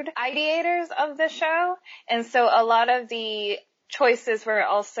food ideators of the show. And so a lot of the choices were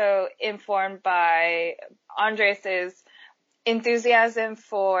also informed by Andres's enthusiasm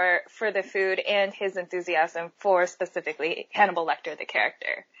for the food and his enthusiasm for specifically Hannibal Lecter, the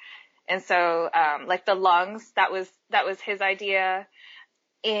character. And so, like the lungs, that was his idea.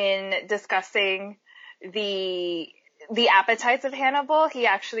 In discussing the appetites of Hannibal, he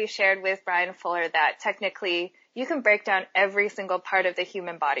actually shared with Brian Fuller that technically you can break down every single part of the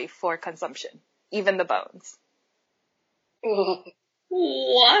human body for consumption, even the bones.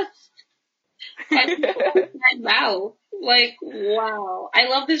 What? Wow. Like, wow. I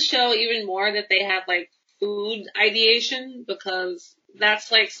love this show even more that they have like food ideation because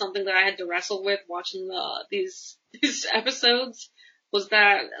that's like something that I had to wrestle with watching these episodes. Was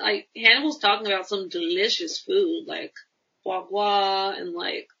that, like, Hannibal's talking about some delicious food, like foie gras and,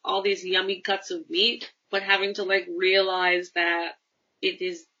 like, all these yummy cuts of meat, but having to, like, realize that it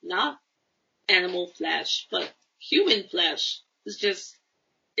is not animal flesh, but human flesh is just,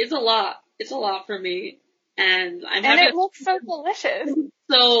 it's a lot. It's a lot for me. And it looks so delicious.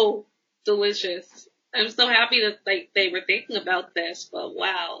 So delicious. I'm so happy that, like, they were thinking about this, but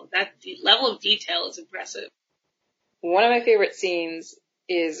wow, that level of detail is impressive. One of my favorite scenes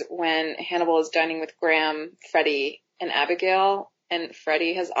is when Hannibal is dining with Graham, Freddie, and Abigail, and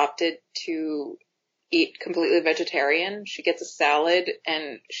Freddie has opted to eat completely vegetarian. She gets a salad,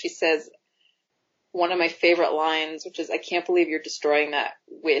 and she says one of my favorite lines, which is, "I can't believe you're destroying that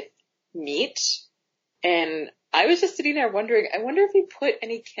with meat." And I was just sitting there wondering, I wonder if he put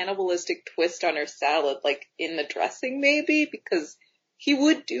any cannibalistic twist on her salad, like in the dressing maybe, because he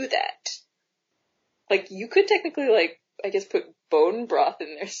would do that. Like, you could technically, like, I guess put bone broth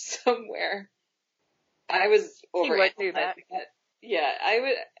in there somewhere. I was over it. He would do that. Yeah,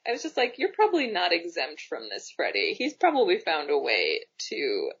 I was just like, you're probably not exempt from this, Freddie. He's probably found a way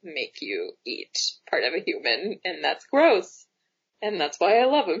to make you eat part of a human, and that's gross. And that's why I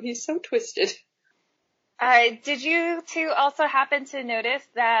love him. He's so twisted. Did you two also happen to notice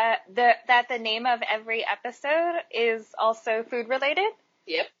that the name of every episode is also food related?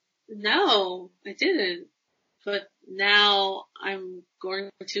 Yep. No, I didn't. But now I'm going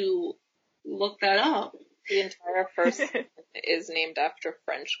to look that up. The entire first is named after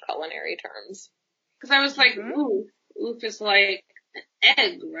French culinary terms. Because I was like, oof. Oof is like an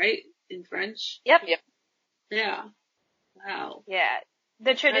egg, right? In French? Yep. Yeah. Wow. Yeah.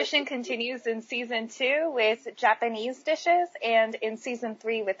 The tradition continues in season 2 with Japanese dishes and in season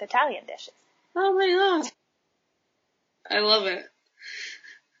 3 with Italian dishes. Oh my god. I love it.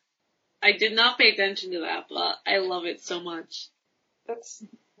 I did not pay attention to that, but I love it so much. That's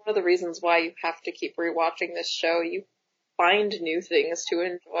one of the reasons why you have to keep rewatching this show. You find new things to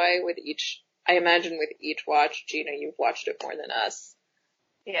enjoy with each, I imagine with each watch. Gina, you've watched it more than us.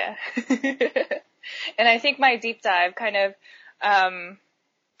 Yeah. And I think my deep dive kind of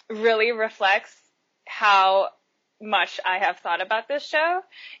really reflects how much I have thought about this show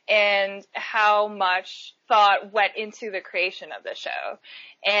and how much thought went into the creation of the show.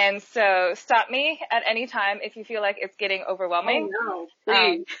 And so stop me at any time if you feel like it's getting overwhelming. Oh no,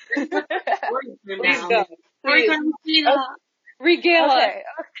 please. Please go. Please. Regale us. Okay.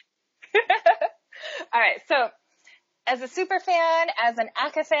 All right. So as a super fan, as an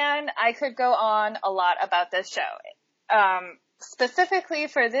Aka fan, I could go on a lot about this show. Specifically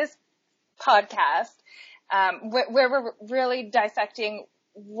for this podcast, where we're really dissecting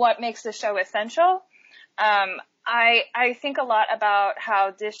what makes the show essential. I think a lot about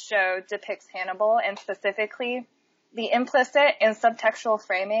how this show depicts Hannibal, and specifically the implicit and subtextual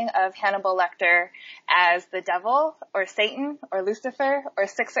framing of Hannibal Lecter as the devil or Satan or Lucifer or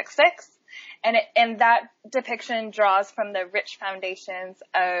 666. And that depiction draws from the rich foundations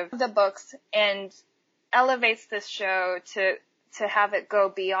of the books and elevates this show to have it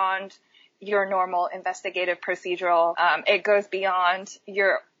go beyond your normal investigative procedural. It goes beyond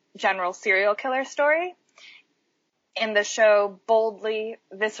your general serial killer story. And the show boldly,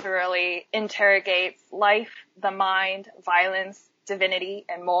 viscerally interrogates life, the mind, violence, divinity,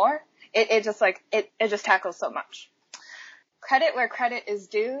 and more. It just tackles so much. Credit where credit is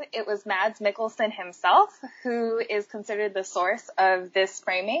due. It was Mads Mikkelsen himself who is considered the source of this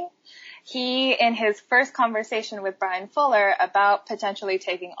framing. He, in his first conversation with Brian Fuller about potentially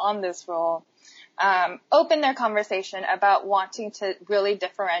taking on this role, opened their conversation about wanting to really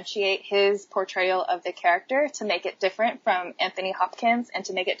differentiate his portrayal of the character to make it different from Anthony Hopkins and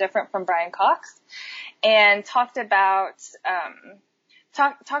to make it different from Brian Cox, and talked about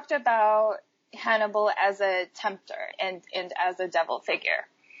Hannibal as a tempter and as a devil figure.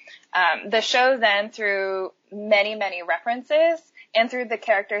 The show then, through many, many references and through the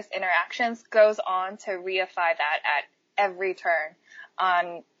characters' interactions, goes on to reify that at every turn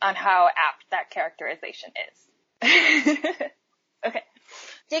on how apt that characterization is. Okay.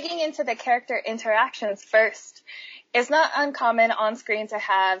 Digging into the character interactions first, it's not uncommon on screen to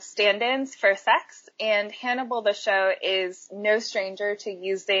have stand-ins for sex, and Hannibal the show is no stranger to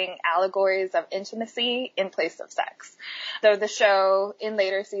using allegories of intimacy in place of sex. Though the show, in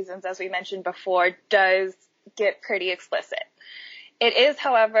later seasons, as we mentioned before, does get pretty explicit. It is,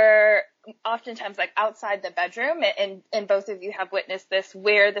 however, oftentimes like outside the bedroom, and both of you have witnessed this,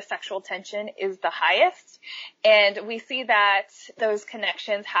 where the sexual tension is the highest. And we see that those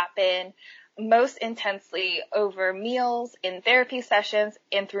connections happen most intensely over meals, in therapy sessions,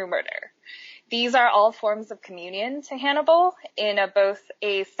 and through murder. These are all forms of communion to Hannibal in both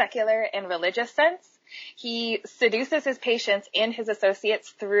a secular and religious sense. He seduces his patients and his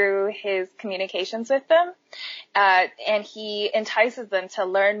associates through his communications with them, and he entices them to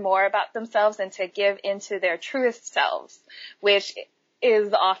learn more about themselves and to give into their truest selves, which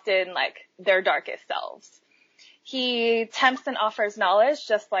is often like their darkest selves. He tempts and offers knowledge,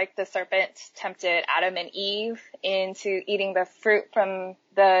 just like the serpent tempted Adam and Eve into eating the fruit from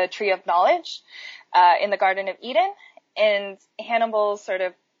the tree of knowledge in the Garden of Eden. And Hannibal's sort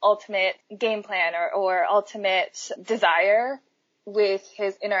of ultimate game plan or ultimate desire with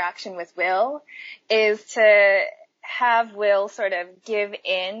his interaction with Will is to have Will sort of give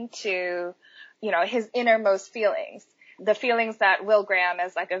in to, his innermost feelings. The feelings that Will Graham,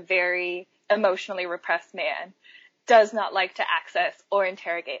 as like a very emotionally repressed man, does not like to access or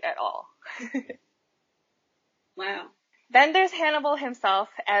interrogate at all. Wow. Then there's Hannibal himself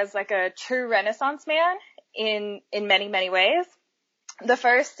as like a true Renaissance man in many, many ways. The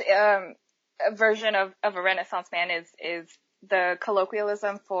first version of a Renaissance man is the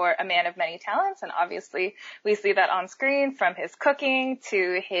colloquialism for a man of many talents, and obviously we see that on screen, from his cooking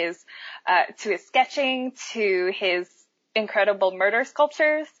to his sketching to his incredible murder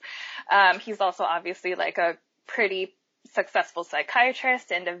sculptures. He's also obviously like a pretty successful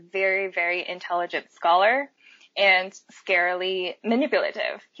psychiatrist and a very, very intelligent scholar, and scarily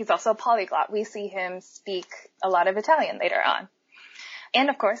manipulative. He's also a polyglot. We see him speak a lot of Italian later on. And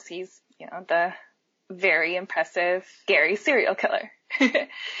of course, he's, the very impressive, scary serial killer.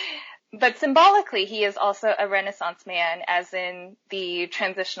 But symbolically, he is also a Renaissance man, as in the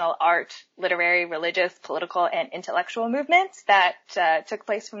transitional art, literary, religious, political, and intellectual movements that took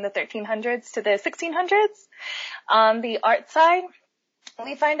place from the 1300s to the 1600s. On the art side,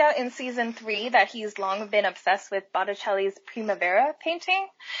 we find out in season 3 that he's long been obsessed with Botticelli's Primavera painting,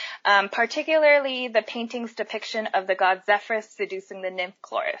 particularly the painting's depiction of the god Zephyrus seducing the nymph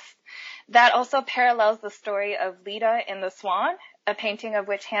Chloris. That also parallels the story of Leda and the Swan, a painting of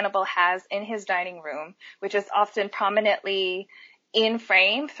which Hannibal has in his dining room, which is often prominently in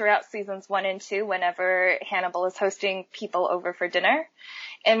frame throughout seasons 1 and 2 whenever Hannibal is hosting people over for dinner.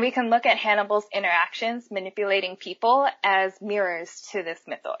 And we can look at Hannibal's interactions manipulating people as mirrors to this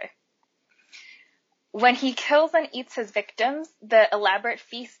mythoi. When he kills and eats his victims, the elaborate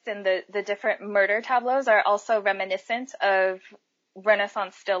feasts and the different murder tableaus are also reminiscent of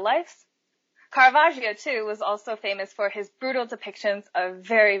Renaissance still lifes. Caravaggio, too, was also famous for his brutal depictions of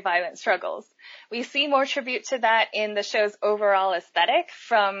very violent struggles. We see more tribute to that in the show's overall aesthetic,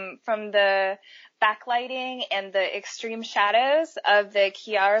 from the backlighting and the extreme shadows of the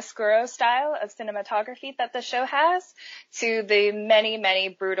chiaroscuro style of cinematography that the show has, to the many, many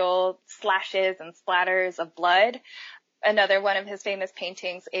brutal slashes and splatters of blood. Another one of his famous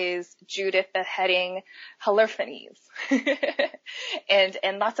paintings is Judith beheading Holofernes.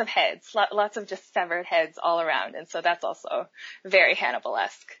 and lots of heads, lots of just severed heads all around. And so that's also very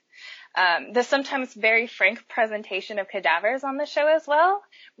Hannibal-esque. The sometimes very frank presentation of cadavers on the show as well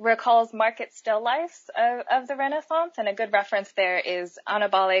recalls market still lifes of the Renaissance, and a good reference there is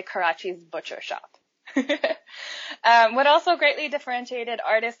Annibale Carracci's butcher shop. What also greatly differentiated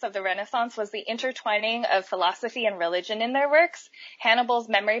artists of the Renaissance was the intertwining of philosophy and religion in their works. Hannibal's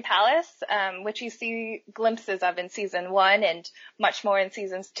Memory Palace, which you see glimpses of in season 1 and much more in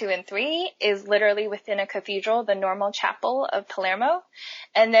seasons 2 and 3, is literally within a cathedral, the Normal Chapel of Palermo.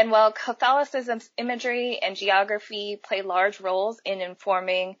 And then while Catholicism's imagery and geography play large roles in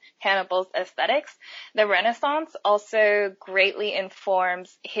informing Hannibal's aesthetics, the Renaissance also greatly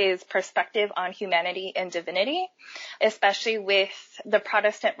informs his perspective on humanity and divinity, especially with the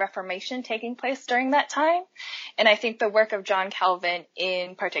Protestant Reformation taking place during that time. And I think the work of John Calvin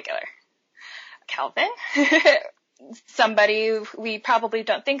in particular. Calvin, somebody we probably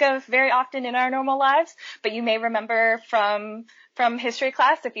don't think of very often in our normal lives, but you may remember from history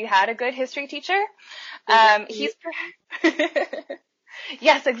class if you had a good history teacher.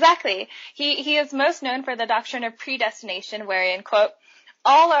 Yes, exactly. He is most known for the doctrine of predestination, wherein, quote,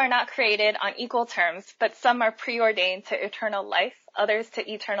 all are not created on equal terms, but some are preordained to eternal life, others to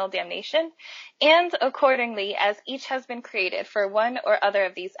eternal damnation. And accordingly, as each has been created for one or other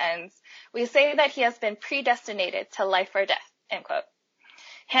of these ends, we say that he has been predestinated to life or death, end quote.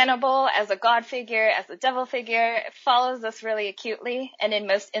 Hannibal, as a god figure, as a devil figure, follows this really acutely, and in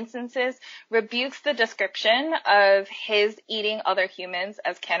most instances rebukes the description of his eating other humans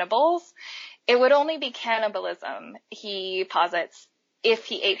as cannibals. It would only be cannibalism, he posits, if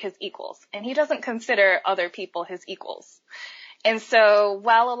he ate his equals, and he doesn't consider other people his equals. And so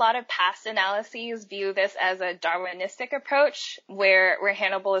while a lot of past analyses view this as a Darwinistic approach, where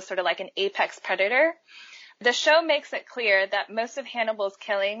Hannibal is sort of like an apex predator, the show makes it clear that most of Hannibal's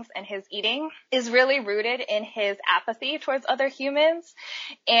killings and his eating is really rooted in his apathy towards other humans,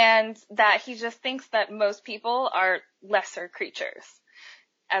 and that he just thinks that most people are lesser creatures.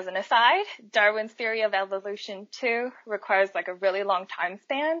 As an aside, Darwin's theory of evolution, too, requires like a really long time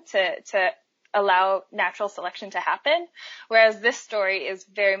span to allow natural selection to happen, whereas this story is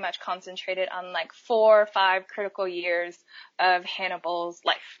very much concentrated on like 4 or 5 critical years of Hannibal's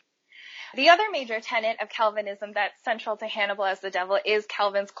life. The other major tenet of Calvinism that's central to Hannibal as the devil is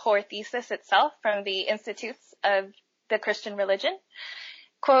Calvin's core thesis itself from the Institutes of the Christian Religion.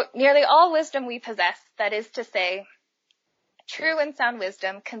 Quote, nearly all wisdom we possess, that is to say, true and sound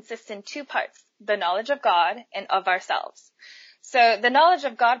wisdom, consists in 2 parts, the knowledge of God and of ourselves. So the knowledge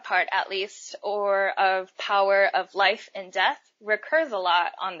of God part, at least, or of power of life and death, recurs a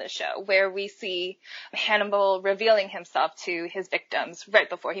lot on the show, where we see Hannibal revealing himself to his victims right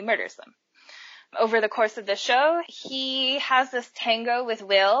before he murders them. Over the course of the show, he has this tango with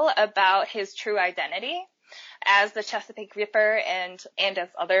Will about his true identity as the Chesapeake Ripper and as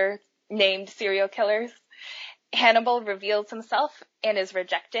other named serial killers. Hannibal reveals himself and is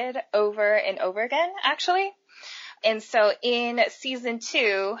rejected over and over again, actually. And so in season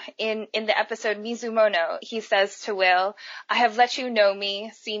 2, in the episode Mizumono, he says to Will, I have let you know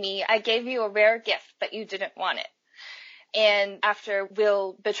me, see me. I gave you a rare gift, but you didn't want it. And after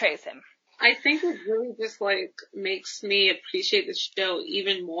Will betrays him. I think it really just like makes me appreciate the show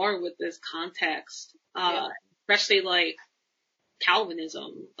even more with this context. Especially like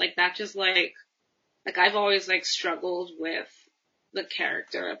Calvinism. Like that just like I've always like struggled with the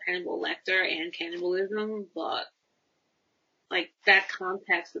character of Hannibal Lecter and cannibalism, but like that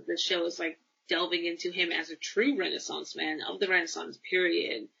context that this show is like delving into him as a true Renaissance man of the Renaissance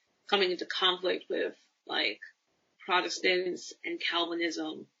period, coming into conflict with like Protestants and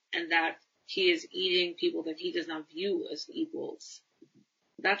Calvinism, and that he is eating people that he does not view as equals.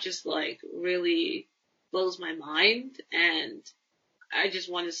 That just like really blows my mind, and I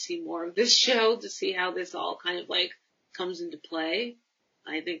just want to see more of this show to see how this all kind of like comes into play.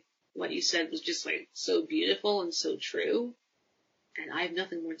 I think what you said was just like so beautiful and so true, and I have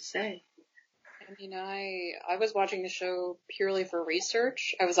nothing more to say. I mean, I was watching the show purely for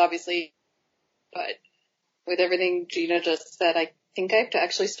research. I was obviously, but with everything Gina just said, I think I have to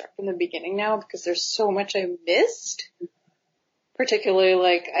actually start from the beginning now because there's so much I missed. Particularly,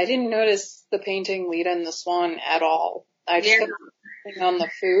 like, I didn't notice the painting Lita and the Swan at all. I just kept focusing on the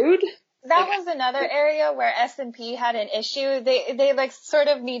food. That was another area where S&P had an issue. They like sort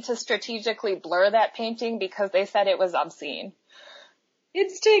of need to strategically blur that painting because they said it was obscene.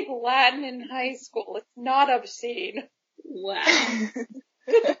 Kids take Latin in high school. It's not obscene. Wow.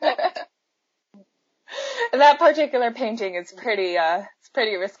 That particular painting is pretty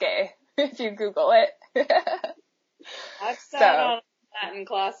risque if you Google it. I've sat on a Latin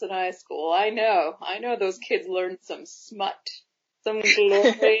class in high school. I know those kids learned some smut. Some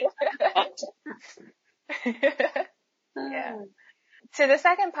glorious smut. Yeah. To the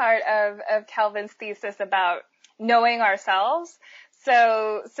second part of Calvin's thesis about knowing ourselves.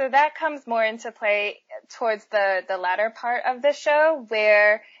 So that comes more into play towards the latter part of the show,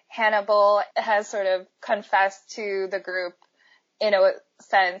 where Hannibal has sort of confessed to the group, in a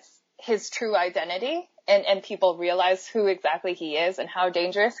sense, his true identity, and people realize who exactly he is and how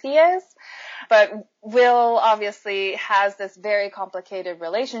dangerous he is. But Will obviously has this very complicated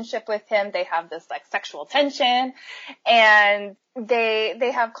relationship with him. They have this like sexual tension, and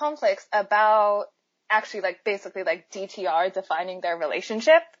they have conflicts about actually like basically like DTR defining their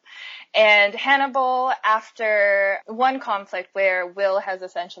relationship. And Hannibal, after one conflict where Will has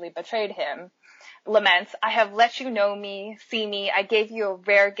essentially betrayed him, laments, "I have let you know me, see me. I gave you a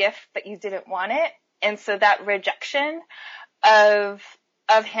rare gift, but you didn't want it." And so that rejection of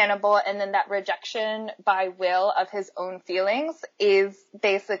Hannibal, and then that rejection by Will of his own feelings, is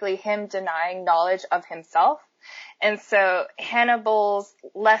basically him denying knowledge of himself. And so Hannibal's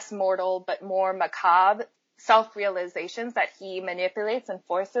less mortal but more macabre self-realizations that he manipulates and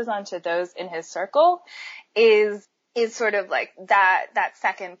forces onto those in his circle is sort of like that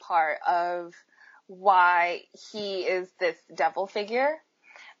second part of why he is this devil figure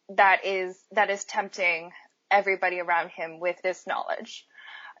that is tempting everybody around him with this knowledge.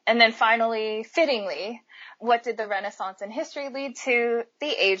 And then finally, fittingly, what did the Renaissance in history lead to?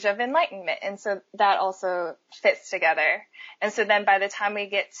 The Age of Enlightenment. And so that also fits together. And so then by the time we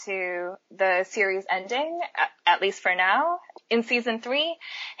get to the series ending, at least for now, in season 3,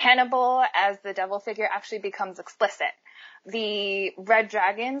 Hannibal as the devil figure actually becomes explicit. The Red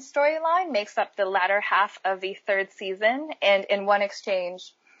Dragon storyline makes up the latter half of the 3rd season, and in one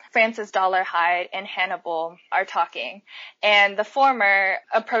exchange, Francis Dollarhide and Hannibal are talking, and the former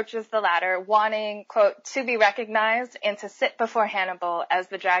approaches the latter wanting, quote, to be recognized and to sit before Hannibal as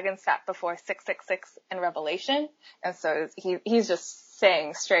the dragon sat before 666 in Revelation. And so he's just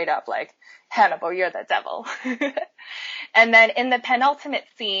saying straight up, like, Hannibal, you're the devil. And then in the penultimate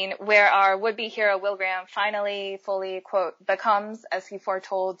scene, where our would-be hero Will Graham finally fully, quote, becomes, as he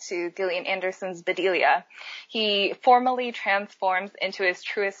foretold to Gillian Anderson's Bedelia, he formally transforms into his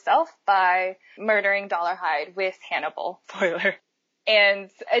truest self by murdering Dollarhide with Hannibal, spoiler, and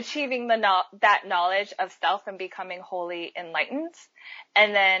achieving that knowledge of self and becoming wholly enlightened.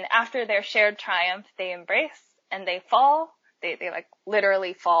 And then after their shared triumph, they embrace and they fall. They like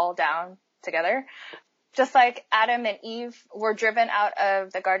literally fall down together. Just like Adam and Eve were driven out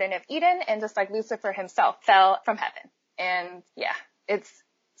of the Garden of Eden, and just like Lucifer himself fell from heaven. And yeah, it's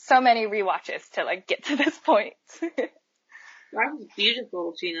so many rewatches to like get to this point. That was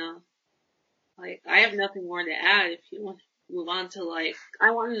beautiful, Gina. Like, I have nothing more to add. If you want to move on to like,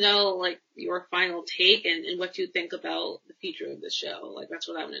 I want to know like your final take and what you think about the future of the show. Like, that's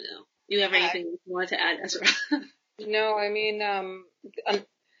what I want to know. Do you have anything you want to add, Ezra? No, I mean,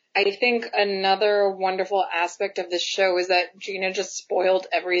 I think another wonderful aspect of this show is that Gina just spoiled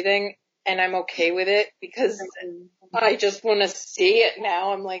everything, and I'm okay with it because I just want to see it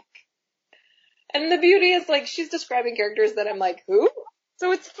now. I'm like, and the beauty is like she's describing characters that I'm like, who?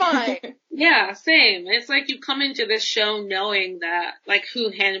 So it's fine. Yeah, same. It's like you come into this show knowing that, like,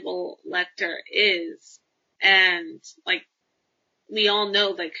 who Hannibal Lecter is, and like we all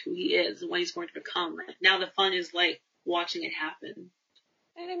know like who he is and what he's going to become. Like, now the fun is like watching it happen.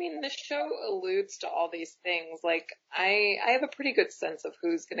 And I mean, the show alludes to all these things. Like, I have a pretty good sense of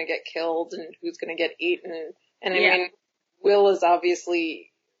who's going to get killed and who's going to get eaten. And I mean, Will is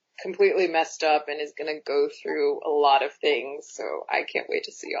obviously completely messed up and is going to go through a lot of things. So I can't wait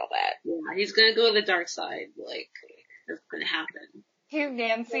to see all that. Yeah, he's going to go to the dark side. Like, that's going to happen. Hugh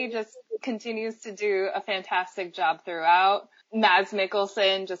Yancey just continues to do a fantastic job throughout. Mads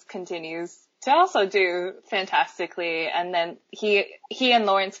Mikkelsen just continues to also do fantastically. And then he and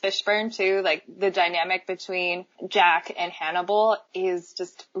Lawrence Fishburne too, like the dynamic between Jack and Hannibal is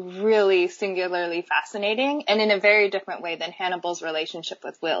just really singularly fascinating, and in a very different way than Hannibal's relationship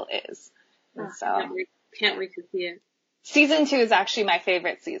with Will is. And so Can't wait to see it. Season 2 is actually my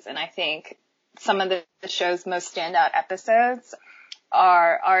favorite season, I think. some of the show's most standout episodes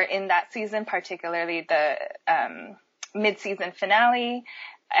are in that season, particularly the mid-season finale,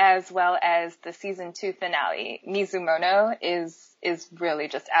 as well as the season 2 finale. Mizumono is really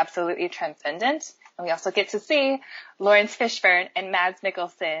just absolutely transcendent. And we also get to see Lawrence Fishburne and Mads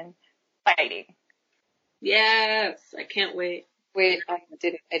Mikkelsen fighting. Yes, I can't wait. Wait, I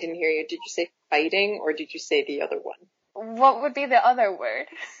didn't hear you. Did you say fighting or did you say the other one? What would be the other word?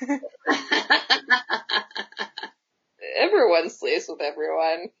 Everyone slays with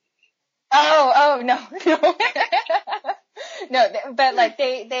everyone. Oh, no. No, but like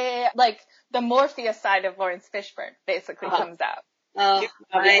they like the Morpheus side of Lawrence Fishburne basically comes out. Oh,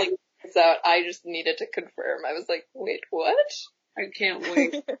 I just needed to confirm. I was like, wait, what? I can't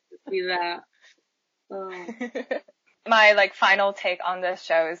wait to see that. Oh. My like final take on this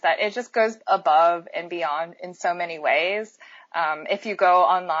show is that it just goes above and beyond in so many ways. If you go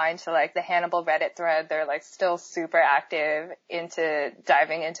online to like the Hannibal Reddit thread, they're like still super active into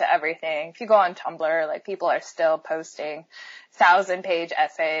diving into everything. If you go on Tumblr, like people are still posting 1,000-page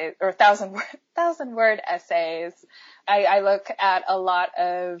essays or 1,000-word essays. I look at a lot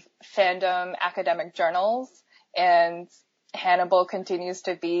of fandom academic journals, and Hannibal continues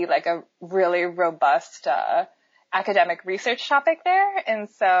to be like a really robust, academic research topic there. And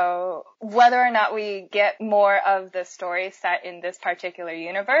so whether or not we get more of the story set in this particular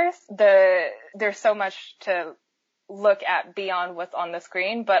universe, there's so much to look at beyond what's on the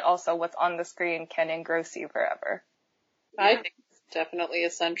screen, but also what's on the screen can engross you forever. I think it's definitely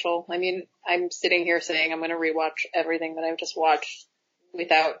essential. I mean, I'm sitting here saying I'm going to rewatch everything that I've just watched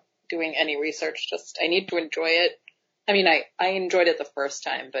without doing any research. Just, I need to enjoy it. I mean, I enjoyed it the first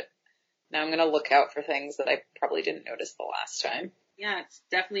time, but now I'm going to look out for things that I probably didn't notice the last time. Yeah, it's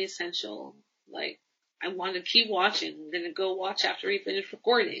definitely essential. Like, I want to keep watching. I'm going to go watch after we finish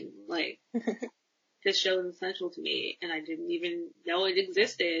recording. Like, this show is essential to me, and I didn't even know it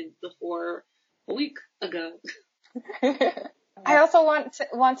existed before a week ago. I also want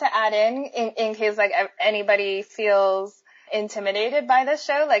to add in case like anybody feels intimidated by this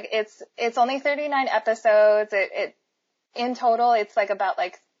show. Like, it's only 39 episodes. It in total, it's like about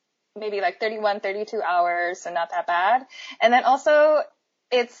like maybe like 31, 32 hours, so not that bad. And then also,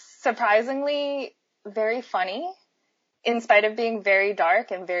 it's surprisingly very funny, in spite of being very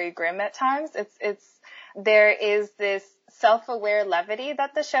dark and very grim at times. There is this self-aware levity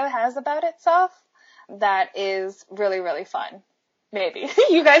that the show has about itself that is really, really fun. Maybe.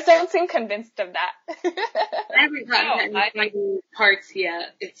 You guys don't seem convinced of that. I haven't gotten any parts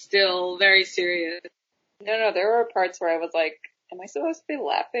yet. It's still very serious. No, there were parts where I was like, am I supposed to be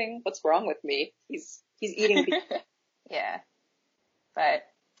laughing? What's wrong with me? He's eating people. Yeah. But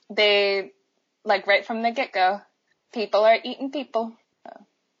they, like right from the get-go, people are eating people.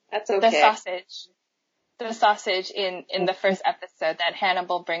 That's okay. The sausage in the first episode that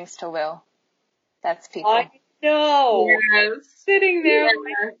Hannibal brings to Will. That's people. I know. Yes. Sitting there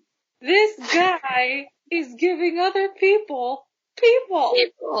like, this guy is giving other people.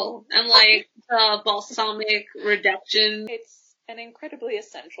 And like the balsamic reduction. It's an incredibly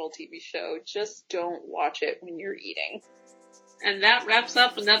essential TV show. Just don't watch it when you're eating. And that wraps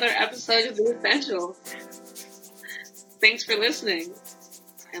up another episode of The Essentials. Thanks for listening,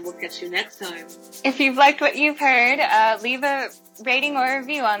 and we'll catch you next time. If you've liked what you've heard, leave a rating or a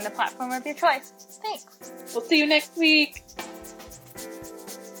review on the platform of your choice. Thanks. We'll see you next week.